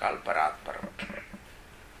 It's called Parat param.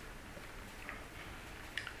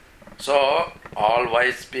 So, all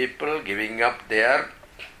wise people giving up their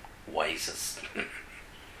vices.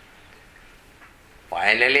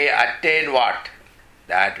 Finally attain what?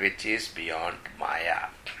 That which is beyond Maya.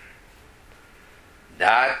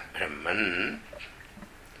 That Brahman,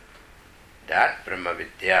 that Brahma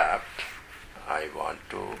Vidya, I want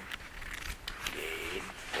to gain,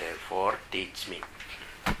 therefore teach me.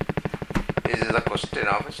 This is the question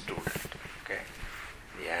of a student. Okay?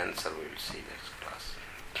 The answer we will see next class.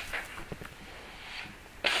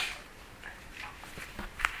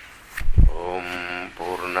 Om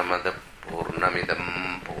Purnamada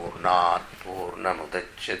Purnamidam Purnat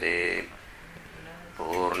Purnamudachyate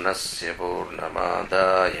Purnasya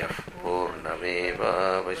Purnamadaya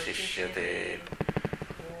Purnameva Vasishyate.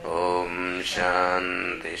 Om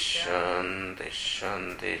Shanti Shanti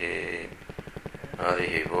Shanti.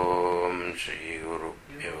 Hari Om Shri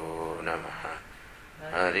Gurubhyo Namaha.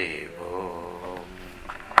 Hari Om.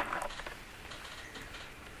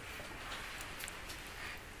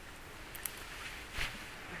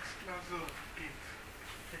 Next class is 15th.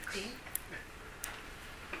 15th.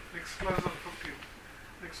 Next class is 15th.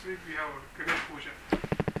 Next week we have Ganesh Puja.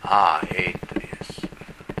 8th.